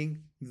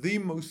providing the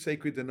most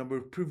sacred, the number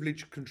of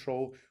privileged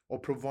control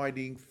of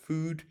providing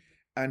food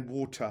and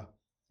water,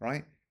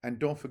 right? And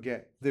don't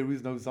forget, there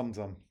is no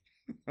Zamzam,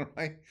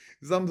 right?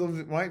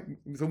 Zamzam, right?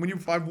 So when you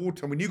find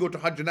water, when you go to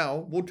Hajj now,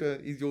 water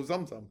is your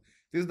Zamzam.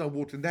 There's no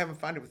water. They haven't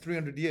found it for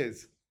 300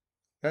 years.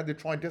 They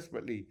tried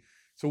desperately.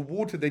 So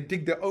water, they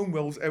dig their own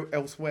wells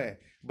elsewhere,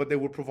 but they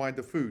will provide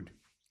the food,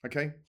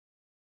 okay?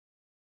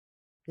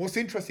 What's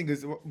interesting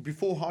is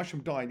before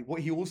Hashim died,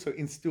 what he also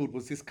instilled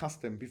was this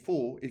custom.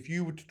 Before, if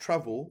you were to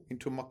travel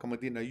into Makkah,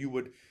 Medina, you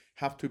would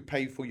have to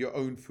pay for your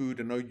own food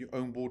and your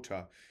own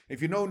water.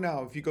 If you know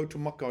now, if you go to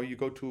Makkah, you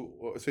go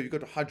to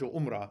Hajj or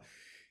Umrah,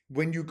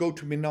 when you go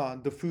to Mina,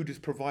 the food is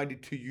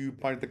provided to you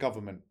by the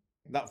government.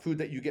 That food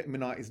that you get in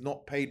Mina is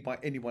not paid by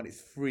anyone,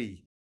 it's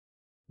free.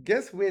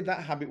 Guess where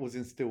that habit was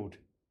instilled?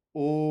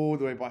 All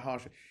the way by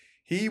Hashim.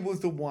 He was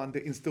the one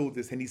that instilled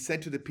this, and he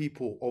said to the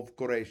people of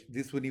Quresh,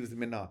 this when he was in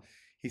Mina,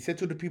 he said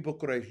to the people of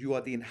Quresh, "You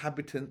are the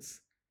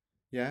inhabitants,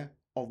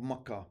 of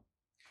Makkah.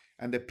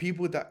 And the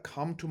people that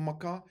come to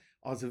Makkah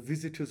are the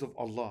visitors of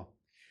Allah.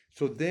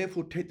 So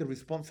therefore take the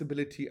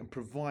responsibility and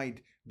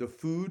provide the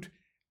food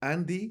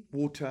and the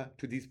water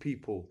to these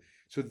people."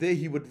 So there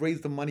he would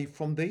raise the money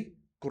from the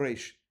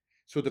Quresh.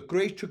 So the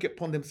Quraysh took it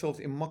upon themselves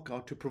in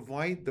Makkah to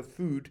provide the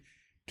food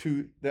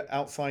to the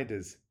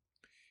outsiders.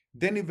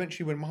 Then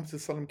eventually when Muhammad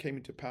ﷺ came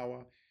into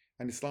power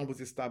and Islam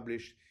was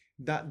established,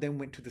 that then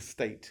went to the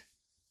state.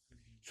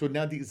 So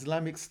now the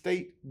Islamic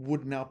State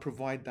would now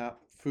provide that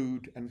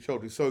food and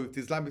shelter. So if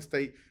the Islamic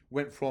State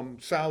went from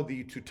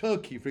Saudi to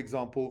Turkey, for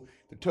example,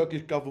 the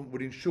Turkish government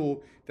would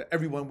ensure that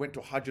everyone went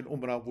to Hajj and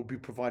Umrah would be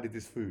provided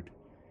this food,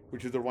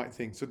 which is the right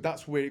thing. So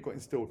that's where it got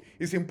instilled.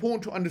 It's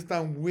important to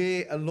understand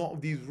where a lot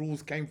of these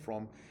rules came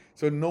from,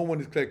 so no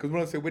one is clear. Because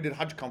when I say where did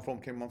Hajj come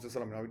from, came Muhammad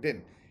ﷺ. No, it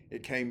didn't.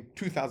 It came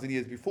 2,000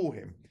 years before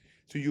him.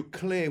 So you're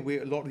clear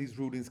where a lot of these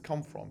rulings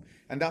come from.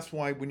 And that's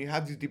why when you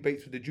have these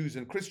debates with the Jews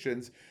and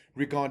Christians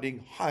regarding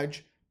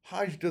Hajj,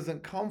 Hajj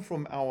doesn't come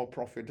from our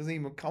Prophet, doesn't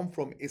even come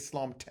from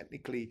Islam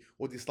technically,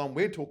 or the Islam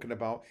we're talking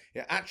about.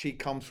 It actually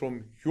comes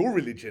from your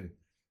religion,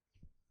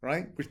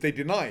 right? Which they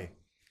deny.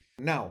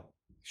 Now,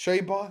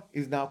 Shayba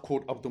is now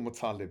called Abdul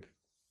Muttalib.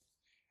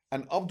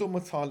 And Abdul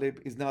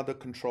Muttalib is now the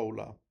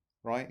controller,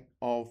 right,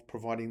 of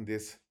providing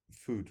this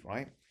food,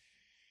 right?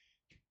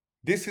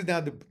 This is now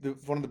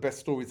one of the best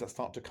stories that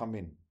start to come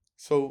in.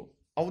 So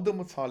Abdul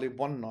Muttalib,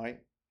 one night,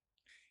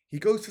 he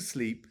goes to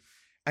sleep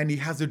and he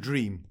has a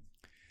dream.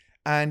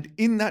 And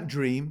in that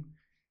dream,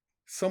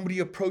 somebody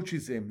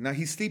approaches him. Now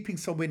he's sleeping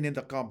somewhere near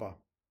the Kaaba.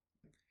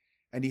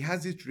 And he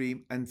has his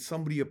dream, and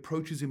somebody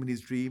approaches him in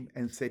his dream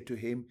and said to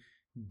him,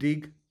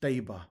 "Dig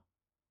Tayba."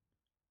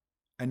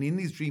 And in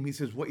his dream, he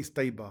says, "What is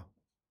Tayba?"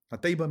 Now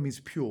Tayba means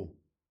pure.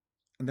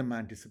 And the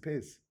man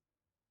disappears.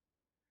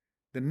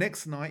 The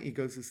next night, he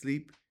goes to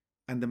sleep,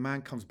 and the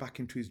man comes back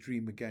into his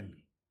dream again.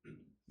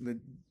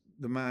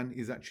 The man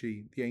is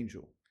actually the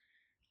angel,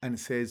 and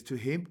says to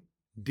him,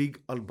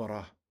 "Dig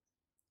al-bara."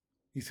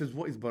 He says,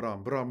 "What is bara?"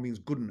 Bara means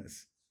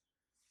goodness,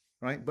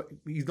 right? But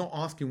he's not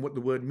asking what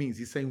the word means.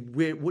 He's saying,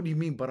 what do you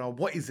mean bara?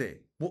 What is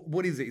it?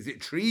 What is it? Is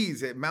it tree?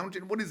 Is it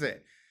mountain? What is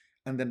it?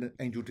 And then the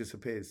angel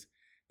disappears.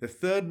 The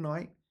third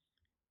night,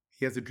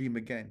 he has a dream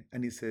again,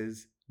 and he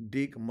says,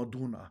 "Dig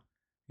Maduna."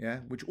 yeah,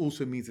 which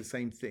also means the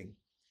same thing.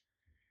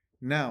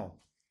 Now,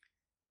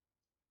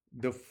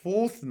 the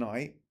fourth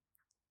night,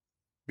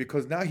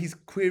 because now he's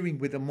querying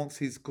with amongst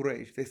his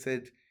Quraysh, they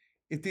said,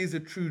 if there's a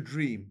true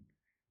dream,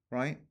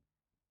 right,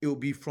 it will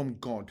be from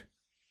God.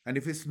 And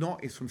if it's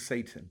not, it's from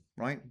Satan,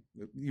 right?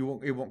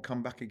 It won't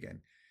come back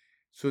again.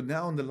 So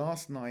now on the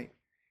last night,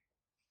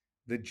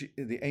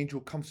 the angel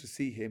comes to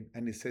see him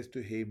and he says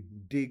to him,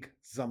 dig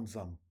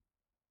Zamzam.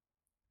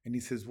 And he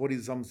says, what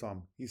is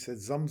Zamzam? He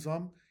says,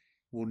 Zamzam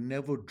will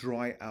never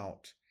dry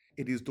out.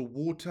 It is the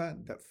water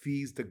that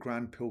feeds the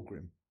grand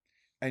pilgrim.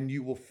 And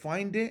you will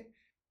find it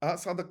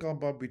outside the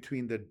Kaaba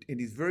and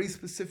he's very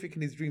specific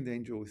in his dream, the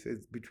angel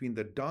says, between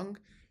the dung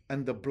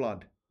and the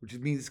blood, which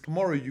means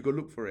tomorrow you go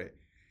look for it.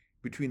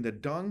 Between the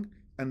dung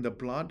and the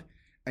blood,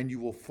 and you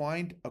will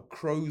find a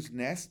crow's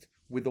nest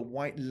with a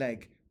white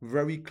leg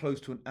very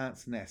close to an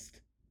ant's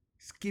nest.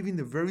 He's giving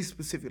the very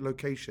specific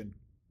location.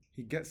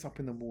 He gets up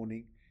in the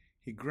morning,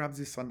 he grabs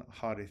his son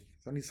Harith.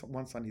 It's only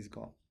one son he's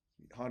got.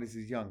 Harith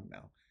is young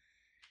now.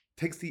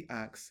 Takes the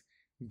axe,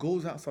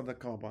 goes outside the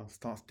Kaaba,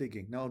 starts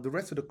digging. Now the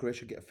rest of the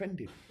Quraysh get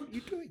offended. What are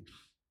you doing?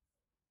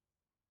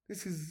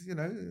 This is,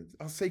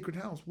 our sacred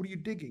house. What are you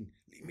digging?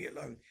 Leave me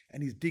alone.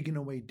 And he's digging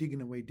away,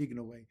 digging away, digging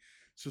away.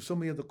 So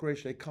some of the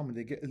Quraysh, they come and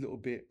they get a little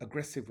bit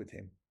aggressive with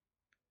him.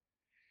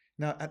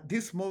 Now at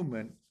this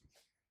moment,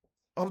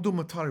 Abdul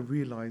Muttalib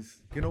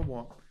realized, you know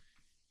what?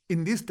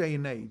 In this day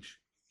and age,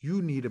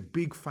 you need a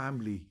big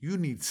family. You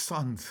need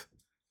sons.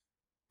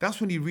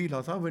 That's when he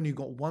realized, I've only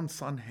got one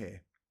son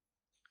here.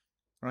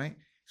 Right?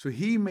 So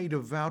he made a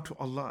vow to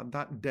Allah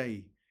that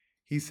day.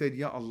 He said,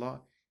 Ya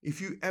Allah,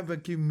 if you ever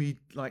give me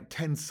like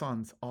 10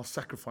 sons, I'll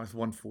sacrifice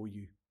one for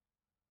you.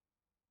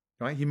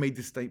 Right? He made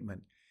this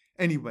statement.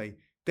 Anyway,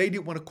 they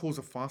didn't want to cause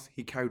a fuss.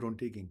 He carried on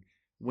digging.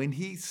 When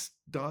he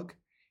dug,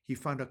 he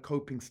found a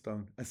coping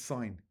stone, a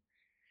sign.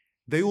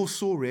 They all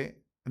saw it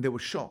and they were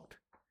shocked.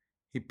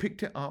 He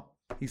picked it up.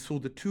 He saw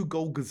the 2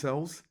 gold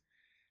gazelles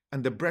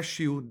and the breast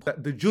shield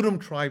that the Jurham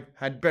tribe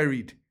had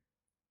buried.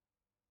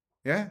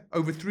 Yeah,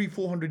 over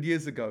 300-400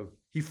 years ago.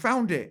 He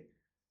found it,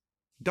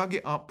 dug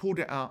it up, pulled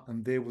it out,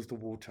 and there was the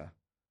water,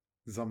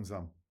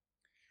 Zamzam.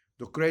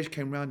 The Quraysh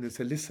came round and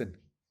said, listen,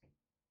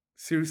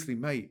 seriously,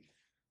 mate,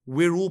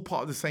 we're all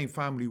part of the same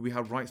family. We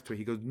have rights to it.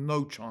 He goes,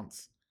 no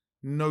chance.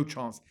 No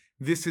chance.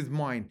 This is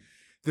mine.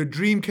 The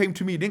dream came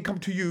to me. It didn't come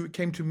to you. It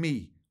came to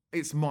me.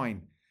 It's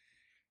mine.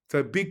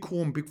 So big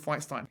call and big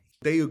fight started.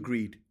 They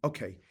agreed.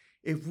 Okay,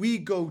 if we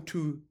go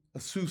to a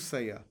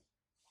soothsayer,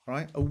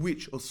 right, a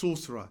witch or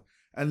sorcerer,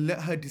 and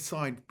let her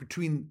decide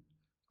between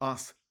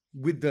us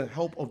with the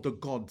help of the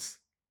gods,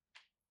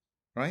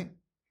 right?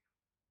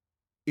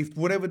 If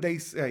whatever they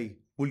say,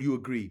 will you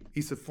agree?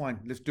 He said,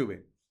 fine, let's do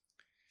it.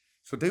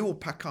 So they all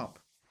pack up.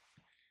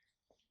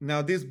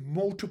 Now there's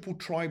multiple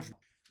tribes,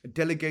 a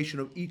delegation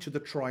of each of the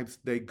tribes,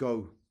 they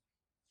go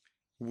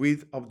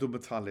with Abdul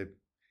Muttalib.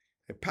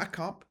 They pack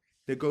up,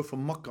 they go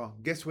from Mecca.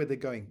 Guess where they're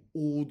going?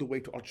 All the way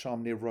to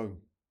Al-Sham near Rome.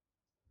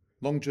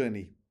 Long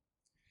journey.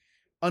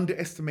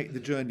 Underestimate the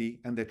journey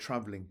and they're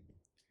traveling.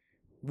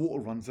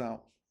 Water runs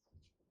out.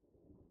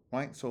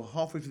 Right? So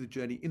halfway through the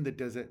journey in the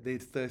desert, they're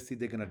thirsty,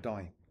 they're going to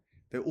die.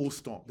 They all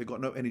stop. They've got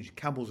no energy.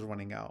 Camels are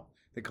running out.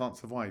 They can't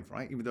survive,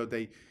 right? Even though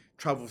they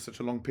travel for such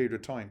a long period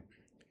of time.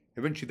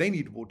 Eventually they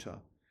need water.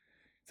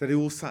 So they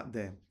all sat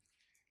there.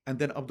 And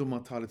then Abdul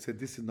Muttalib said,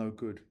 this is no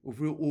good. If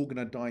we're all going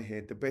to die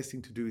here, the best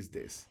thing to do is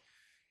this.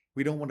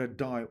 We don't want to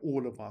die,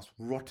 all of us,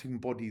 rotting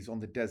bodies on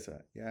the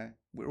desert. Yeah,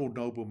 we're all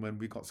noblemen.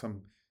 We got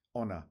some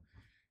honor.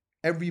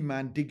 Every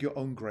man dig your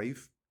own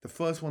grave. The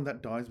first one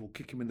that dies, we'll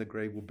kick him in the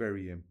grave, we'll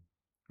bury him,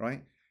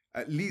 right?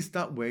 At least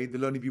that way,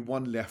 there'll only be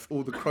one left.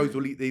 All the crows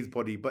will eat his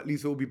body, but at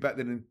least it will be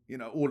better than,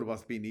 all of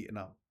us being eaten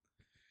up.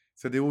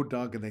 So they all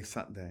dug and they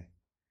sat there.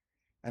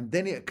 And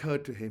then it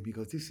occurred to him, he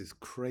goes, this is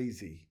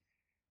crazy.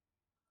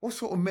 What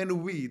sort of men are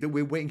we that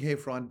we're waiting here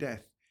for our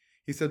death?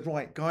 He said,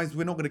 right, guys,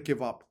 we're not going to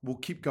give up. We'll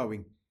keep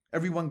going.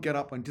 Everyone get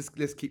up and just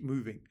let's keep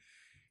moving.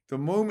 The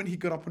moment he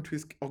got onto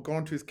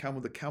his camel,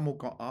 the camel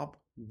got up,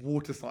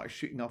 water started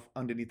shooting off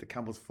underneath the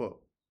camel's foot.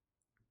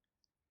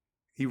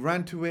 He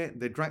ran to it,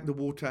 they drank the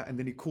water, and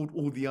then he called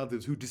all the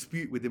others who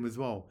dispute with him as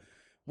well.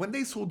 When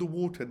they saw the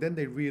water, then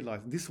they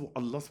realized this is what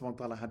Allah subhanahu wa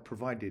ta'ala had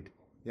provided.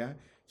 Yeah.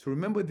 So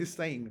remember this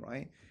saying,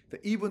 right?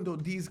 That even though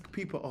these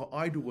people are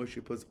idol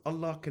worshippers,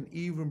 Allah can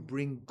even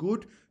bring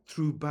good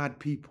through bad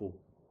people.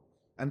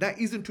 And that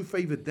isn't to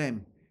favor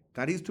them.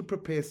 That is to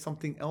prepare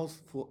something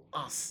else for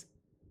us.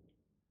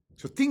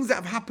 So things that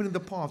have happened in the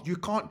past, you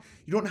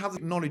don't have the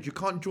knowledge, you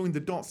can't join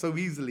the dots so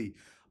easily.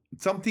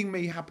 Something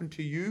may happen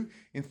to you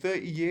in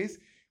 30 years,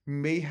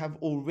 may have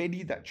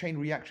already, that chain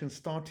reaction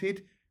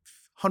started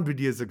 100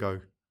 years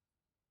ago.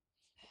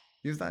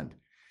 You understand?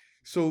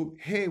 So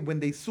here,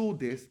 when they saw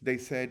this, they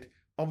said,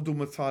 Abdul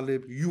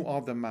Muttalib, you are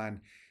the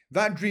man.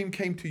 That dream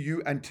came to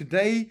you, and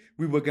today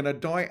we were going to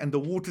die, and the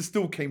water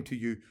still came to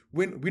you.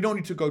 We don't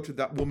need to go to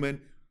that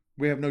woman.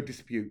 We have no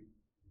dispute.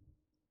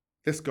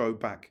 Let's go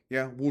back.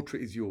 Yeah, water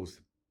is yours.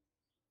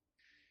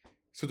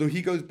 So though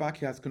he goes back,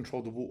 he has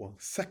control of the water.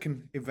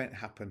 Second event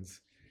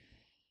happens.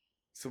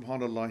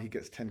 subhanallah, he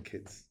gets 10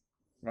 kids,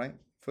 right?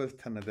 First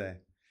 10 are there.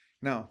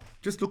 Now,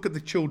 just look at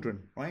the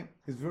children, right?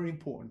 It's very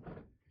important.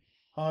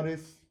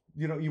 Haris,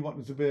 you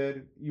want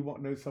Zubair, you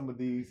want to know some of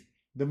these.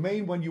 The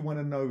main one you want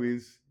to know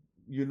is,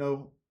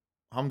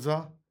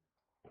 Hamza,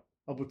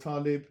 Abu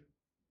Talib,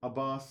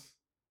 Abbas,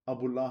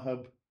 Abu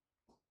Lahab,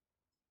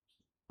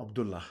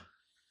 Abdullah,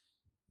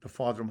 the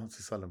father of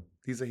Muhammad.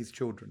 These are his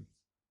children.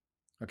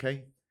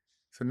 Okay?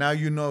 So now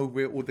you know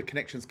where all the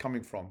connections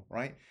coming from,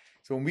 right?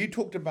 So when we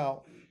talked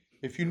about,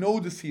 if you know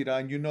the seerah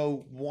and you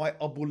know why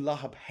Abu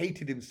Lahab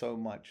hated him so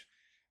much,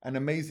 and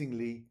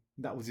amazingly,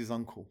 that was his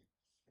uncle,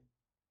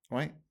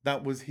 right?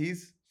 That was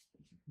his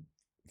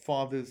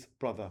father's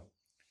brother.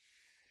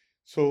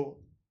 So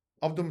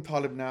Abdul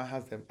Muttalib now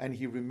has them, and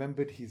he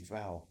remembered his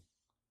vow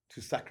to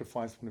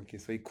sacrifice one of his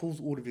kids. So he calls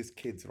all of his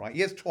kids, right?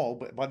 He has 12,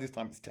 but by this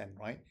time it's 10,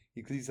 right?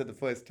 Because he said the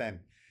first 10.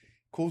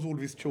 Calls all of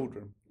his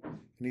children,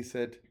 and he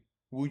said,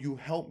 will you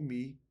help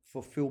me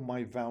fulfill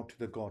my vow to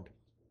the God?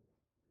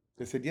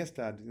 They said, yes,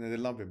 Dad. They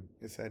love him.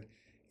 He said,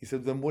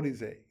 then what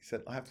is it? He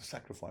said, I have to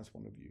sacrifice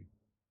one of you.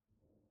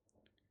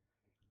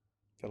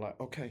 They're like,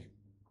 okay.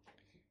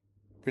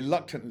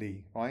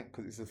 Reluctantly, right?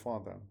 Because it's his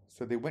father.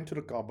 So they went to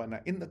the Kaaba. Now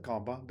in the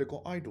Kaaba, they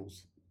got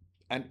idols.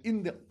 And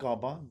in the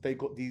Kaaba, they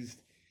got these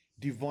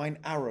divine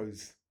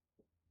arrows.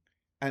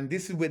 And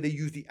this is where they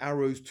use the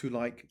arrows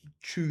to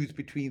choose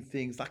between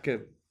things, like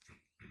a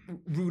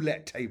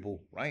roulette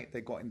table, right?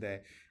 They got in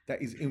there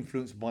that is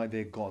influenced by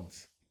their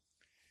gods.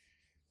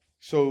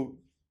 So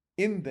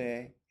in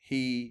there,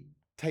 he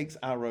takes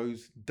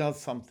arrows,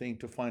 does something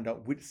to find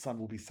out which son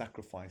will be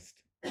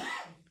sacrificed.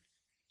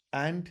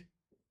 And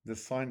the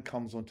sign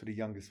comes onto the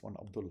youngest one,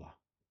 Abdullah,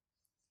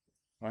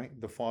 right?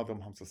 The father of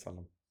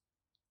Muhammad.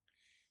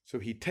 So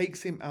he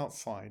takes him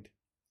outside.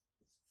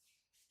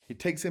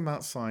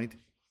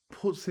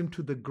 Puts him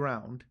to the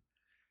ground,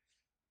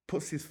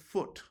 puts his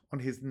foot on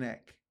his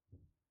neck,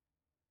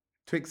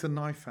 takes a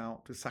knife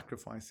out to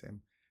sacrifice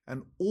him.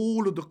 And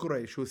all of the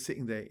Quresh who are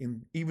sitting there,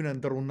 even in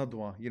Darul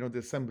Nadwa, the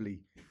assembly,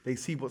 they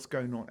see what's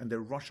going on and they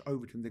rush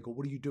over to him. They go,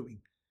 what are you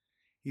doing?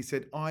 He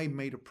said, I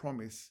made a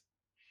promise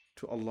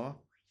to Allah.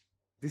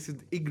 This is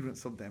the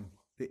ignorance of them,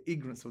 the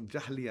ignorance of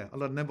Jahliyyah.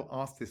 Allah never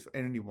asked this for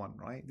anyone,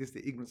 right? This is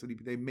the ignorance of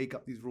people. They make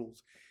up these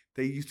rules.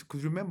 They used to,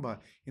 because remember,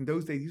 in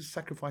those days, they used to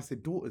sacrifice their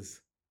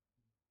daughters.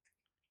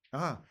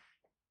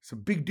 It's a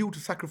big deal to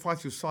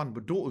sacrifice your son,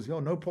 but daughters,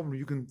 no problem.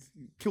 You can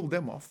kill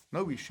them off,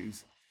 no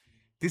issues.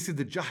 This is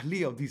the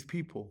Jahliyyah of these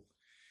people.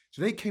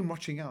 So they came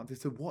rushing out. They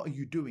said, what are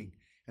you doing?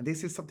 And they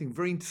said something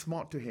very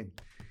smart to him.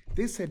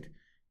 They said,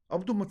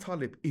 Abdul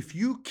Muttalib, if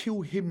you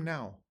kill him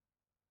now,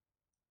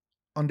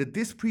 under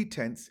this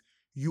pretense,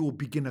 you will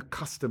begin a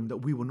custom that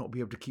we will not be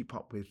able to keep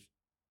up with.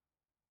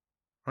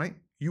 Right?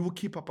 You will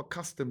keep up a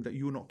custom that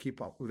you will not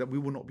keep up with, that we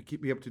will not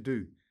be able to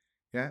do.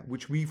 Yeah?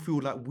 Which we feel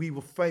like we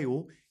will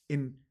fail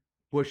in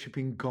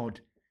worshipping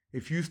God.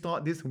 If you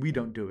start this, we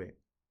don't do it.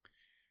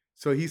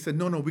 So he said,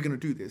 no, we're going to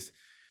do this.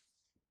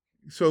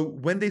 So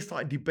when they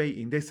started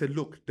debating, they said,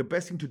 look, the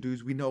best thing to do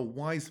is, we know a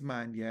wise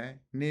man,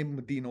 near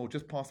Medina or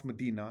just past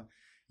Medina.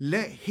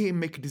 Let him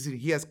make a decision.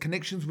 He has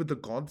connections with the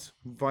gods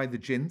via the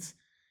jinns.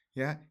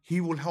 Yeah,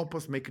 he will help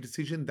us make a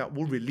decision that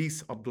will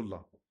release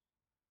Abdullah.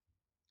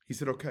 He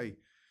said, okay.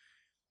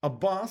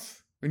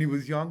 Abbas, when he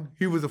was young,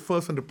 he was the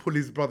first one to pull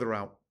his brother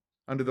out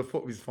under the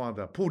foot of his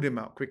father, pulled him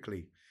out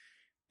quickly.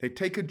 They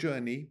take a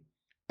journey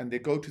and they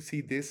go to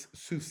see this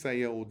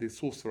soothsayer or this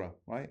sorcerer,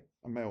 right?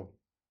 A male.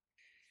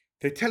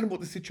 They tell him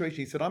what the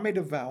situation is. He said, I made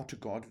a vow to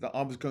God that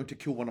I was going to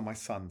kill one of my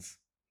sons,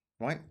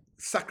 right?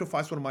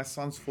 Sacrifice one of my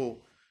sons for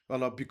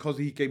Allah because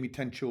he gave me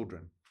 10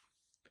 children.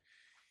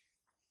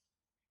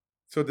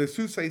 So the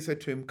soothsayer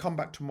said to him, come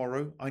back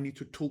tomorrow. I need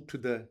to talk to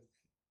the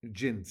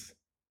jinns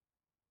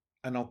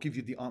and I'll give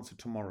you the answer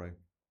tomorrow.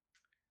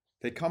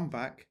 They come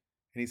back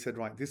and he said,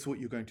 right, this is what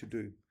you're going to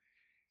do.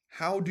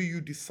 How do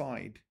you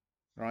decide,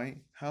 right?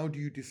 How do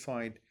you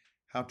decide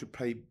how to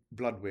pay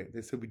blood with?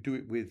 They said, we do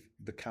it with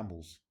the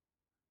camels,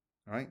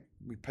 right?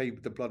 We pay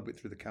the blood with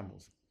through the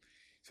camels.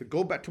 So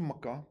go back to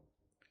Mecca,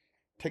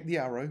 take the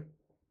arrow,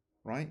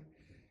 right?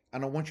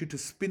 And I want you to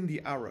spin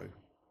the arrow.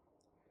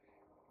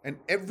 And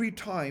every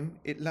time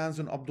it lands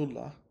on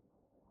Abdullah,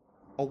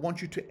 I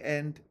want you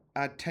to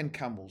add 10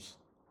 camels.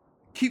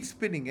 Keep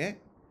spinning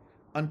it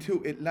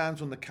until it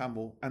lands on the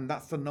camel, and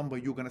that's the number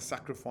you're going to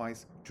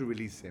sacrifice to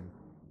release him.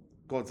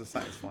 Gods are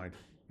satisfied,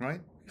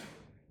 right?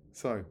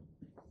 So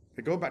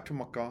they go back to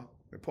Mecca,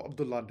 they put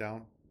Abdullah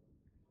down,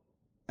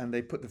 and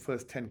they put the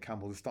first 10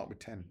 camels. They start with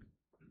 10.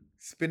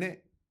 Spin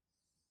it,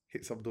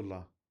 hits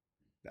Abdullah.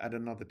 They add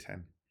another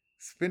 10.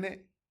 Spin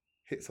it,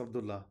 hits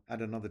Abdullah,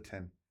 add another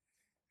 10.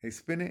 They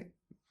spin it,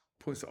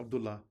 points to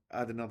Abdullah,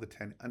 add another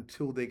 10,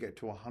 until they get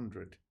to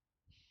 100.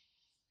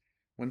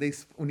 When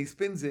he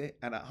spins it,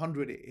 and at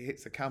 100 it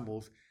hits the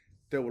camels,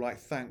 they were like,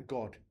 thank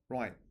God,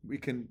 right, we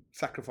can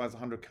sacrifice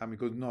 100 camels.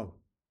 He goes, no,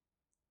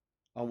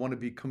 I want to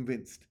be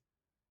convinced,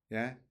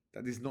 that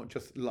this is not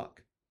just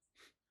luck.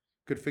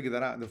 Could figure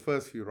that out in the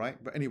first few, right?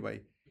 But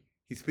anyway,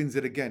 he spins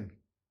it again,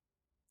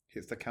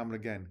 hits the camel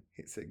again,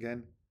 hits it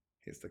again,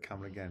 hits the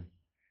camera again.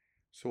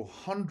 So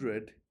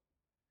 100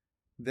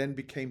 then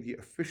became the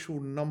official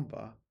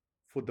number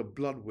for the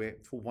blood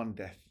weight for one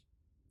death.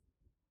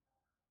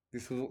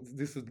 This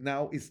was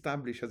now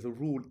established as a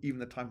rule even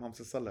the time of Muhammad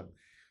Sallallahu.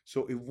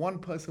 So if one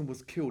person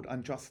was killed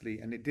unjustly,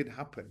 and it did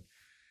happen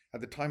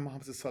at the time of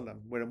Muhammad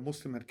Sallallahu, where a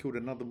Muslim had killed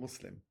another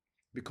Muslim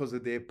because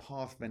of their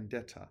past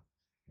vendetta,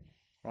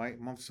 right?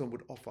 Muhammad Sallallahu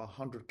would offer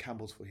 100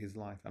 camels for his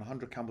life, and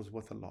 100 camels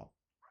worth a lot.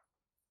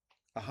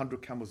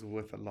 100 camels were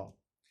worth a lot.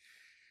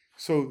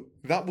 So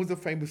that was a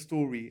famous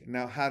story.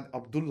 Now had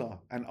Abdullah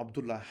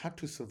had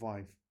to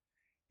survive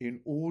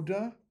in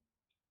order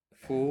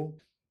for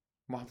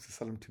Muhammad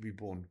Sallallahu to be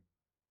born.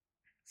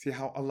 See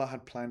how Allah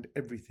had planned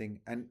everything,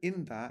 and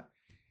in that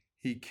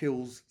He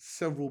kills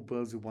several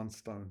birds with one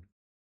stone.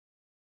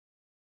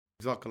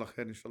 Jazakallah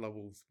khair, inshallah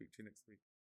we'll speak to you next week.